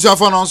need. Ebusia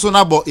for no so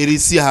na bo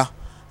erisi ha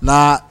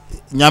na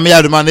nyame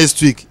yaduma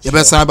next week ye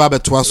be san ba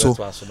beto so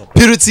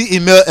purity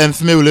in male and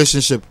female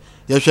relationship,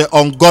 you share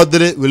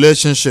ungodly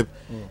relationship,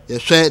 you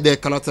share the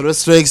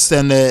characteristics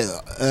and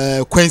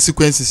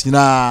consequences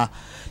na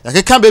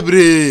ya kan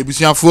bebre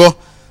ebusia for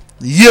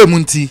ye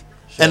munti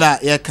na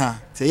ye kan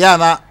te ya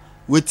na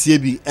wetie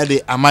bi e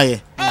de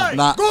amaye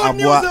na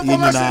aboa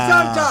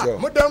yenina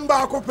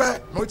mudamba akopɛ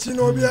mochi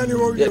no obi ani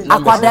wo wiem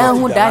akwada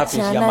hu da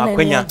chia na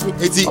na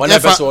eti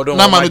efa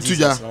na manu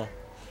tuja.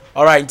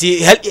 All right,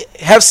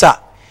 Hefsa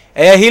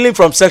healing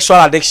from sexual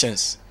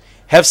addictions.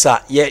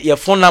 Hefsa your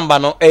phone number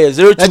no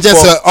 024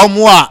 just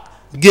omo a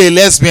gay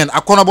lesbian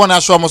akona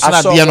bona so mo so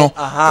na de no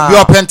bi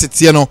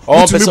opentete no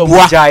butumi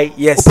bua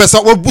yes opesa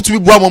wo butumi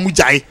bua mo mu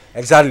jai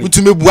exactly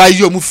butumi bua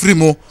yi mu free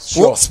mo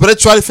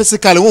spiritually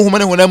physically wo huma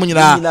ne hona mu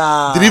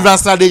nyina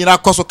deliverance na de nyina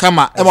koso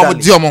kama e mo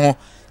di omo ho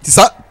ti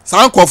sa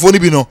nkofo ni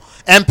bi no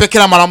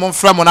empekira mara mo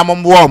mfra mo na mo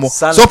mboa mo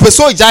so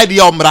peso jai de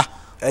omra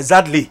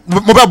exactly.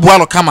 Mobile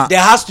boalo kama. There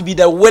has to be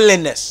the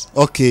willingness.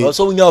 Okay.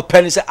 Also when your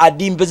pen say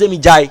adi mpese mi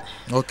jai.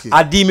 Okay.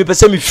 Adi mi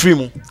pese mi free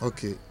mu.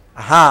 Okay.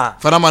 Aha.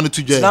 Fana manu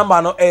to jai.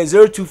 Number no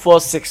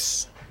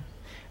 0246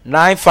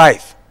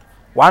 95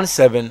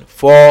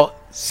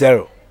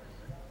 1740.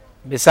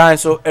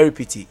 Besides so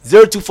repeat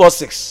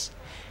 0246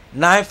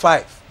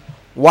 95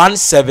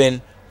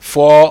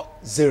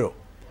 1740.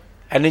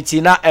 And it's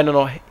na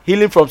no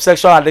healing from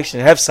sexual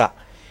addiction HEFSA.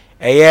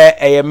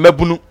 Eye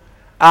mebunu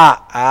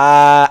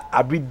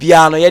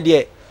abibia no ye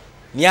de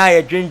nia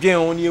ye dwendwen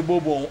ho ne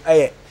bobo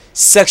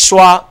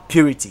sexual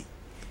purity.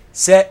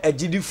 Say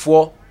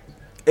agidifo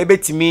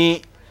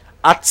ebetimi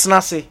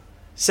atena se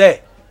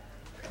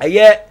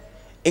eye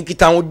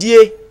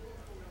enkitanwodie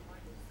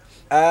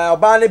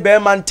oba ne be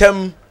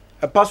mantem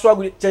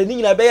paswa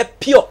tani na be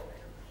pure.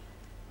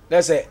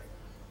 Let's say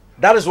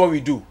that is what we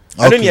do.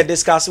 I don't need to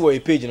discuss what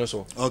your page,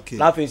 so. Okay.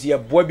 Nothing. See a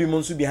boy be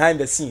months behind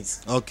the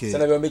scenes. Okay. So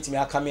never make me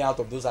coming out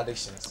of those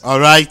addictions. All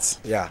right.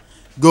 Yeah.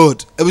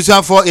 Good.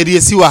 Ebusuan for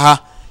edisi wa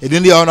ha.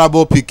 Edin the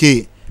honorable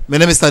PK. My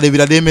name is Mr. David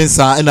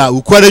Ademensa. Na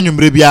ukware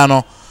nwumre bia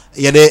no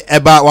ye de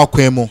eba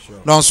wakwemu.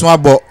 No nso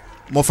abo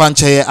mo fa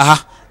nche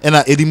aha.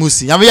 Na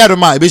edimusi. Nyame yaro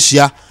ma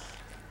ebehia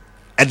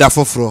eda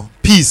foforo.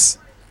 Peace.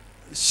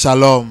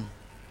 Shalom.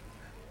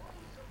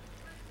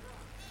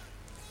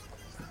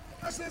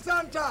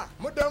 Santa,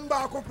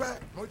 Mudamba Coupe,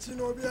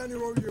 Mochino Biani.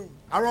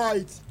 All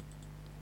right.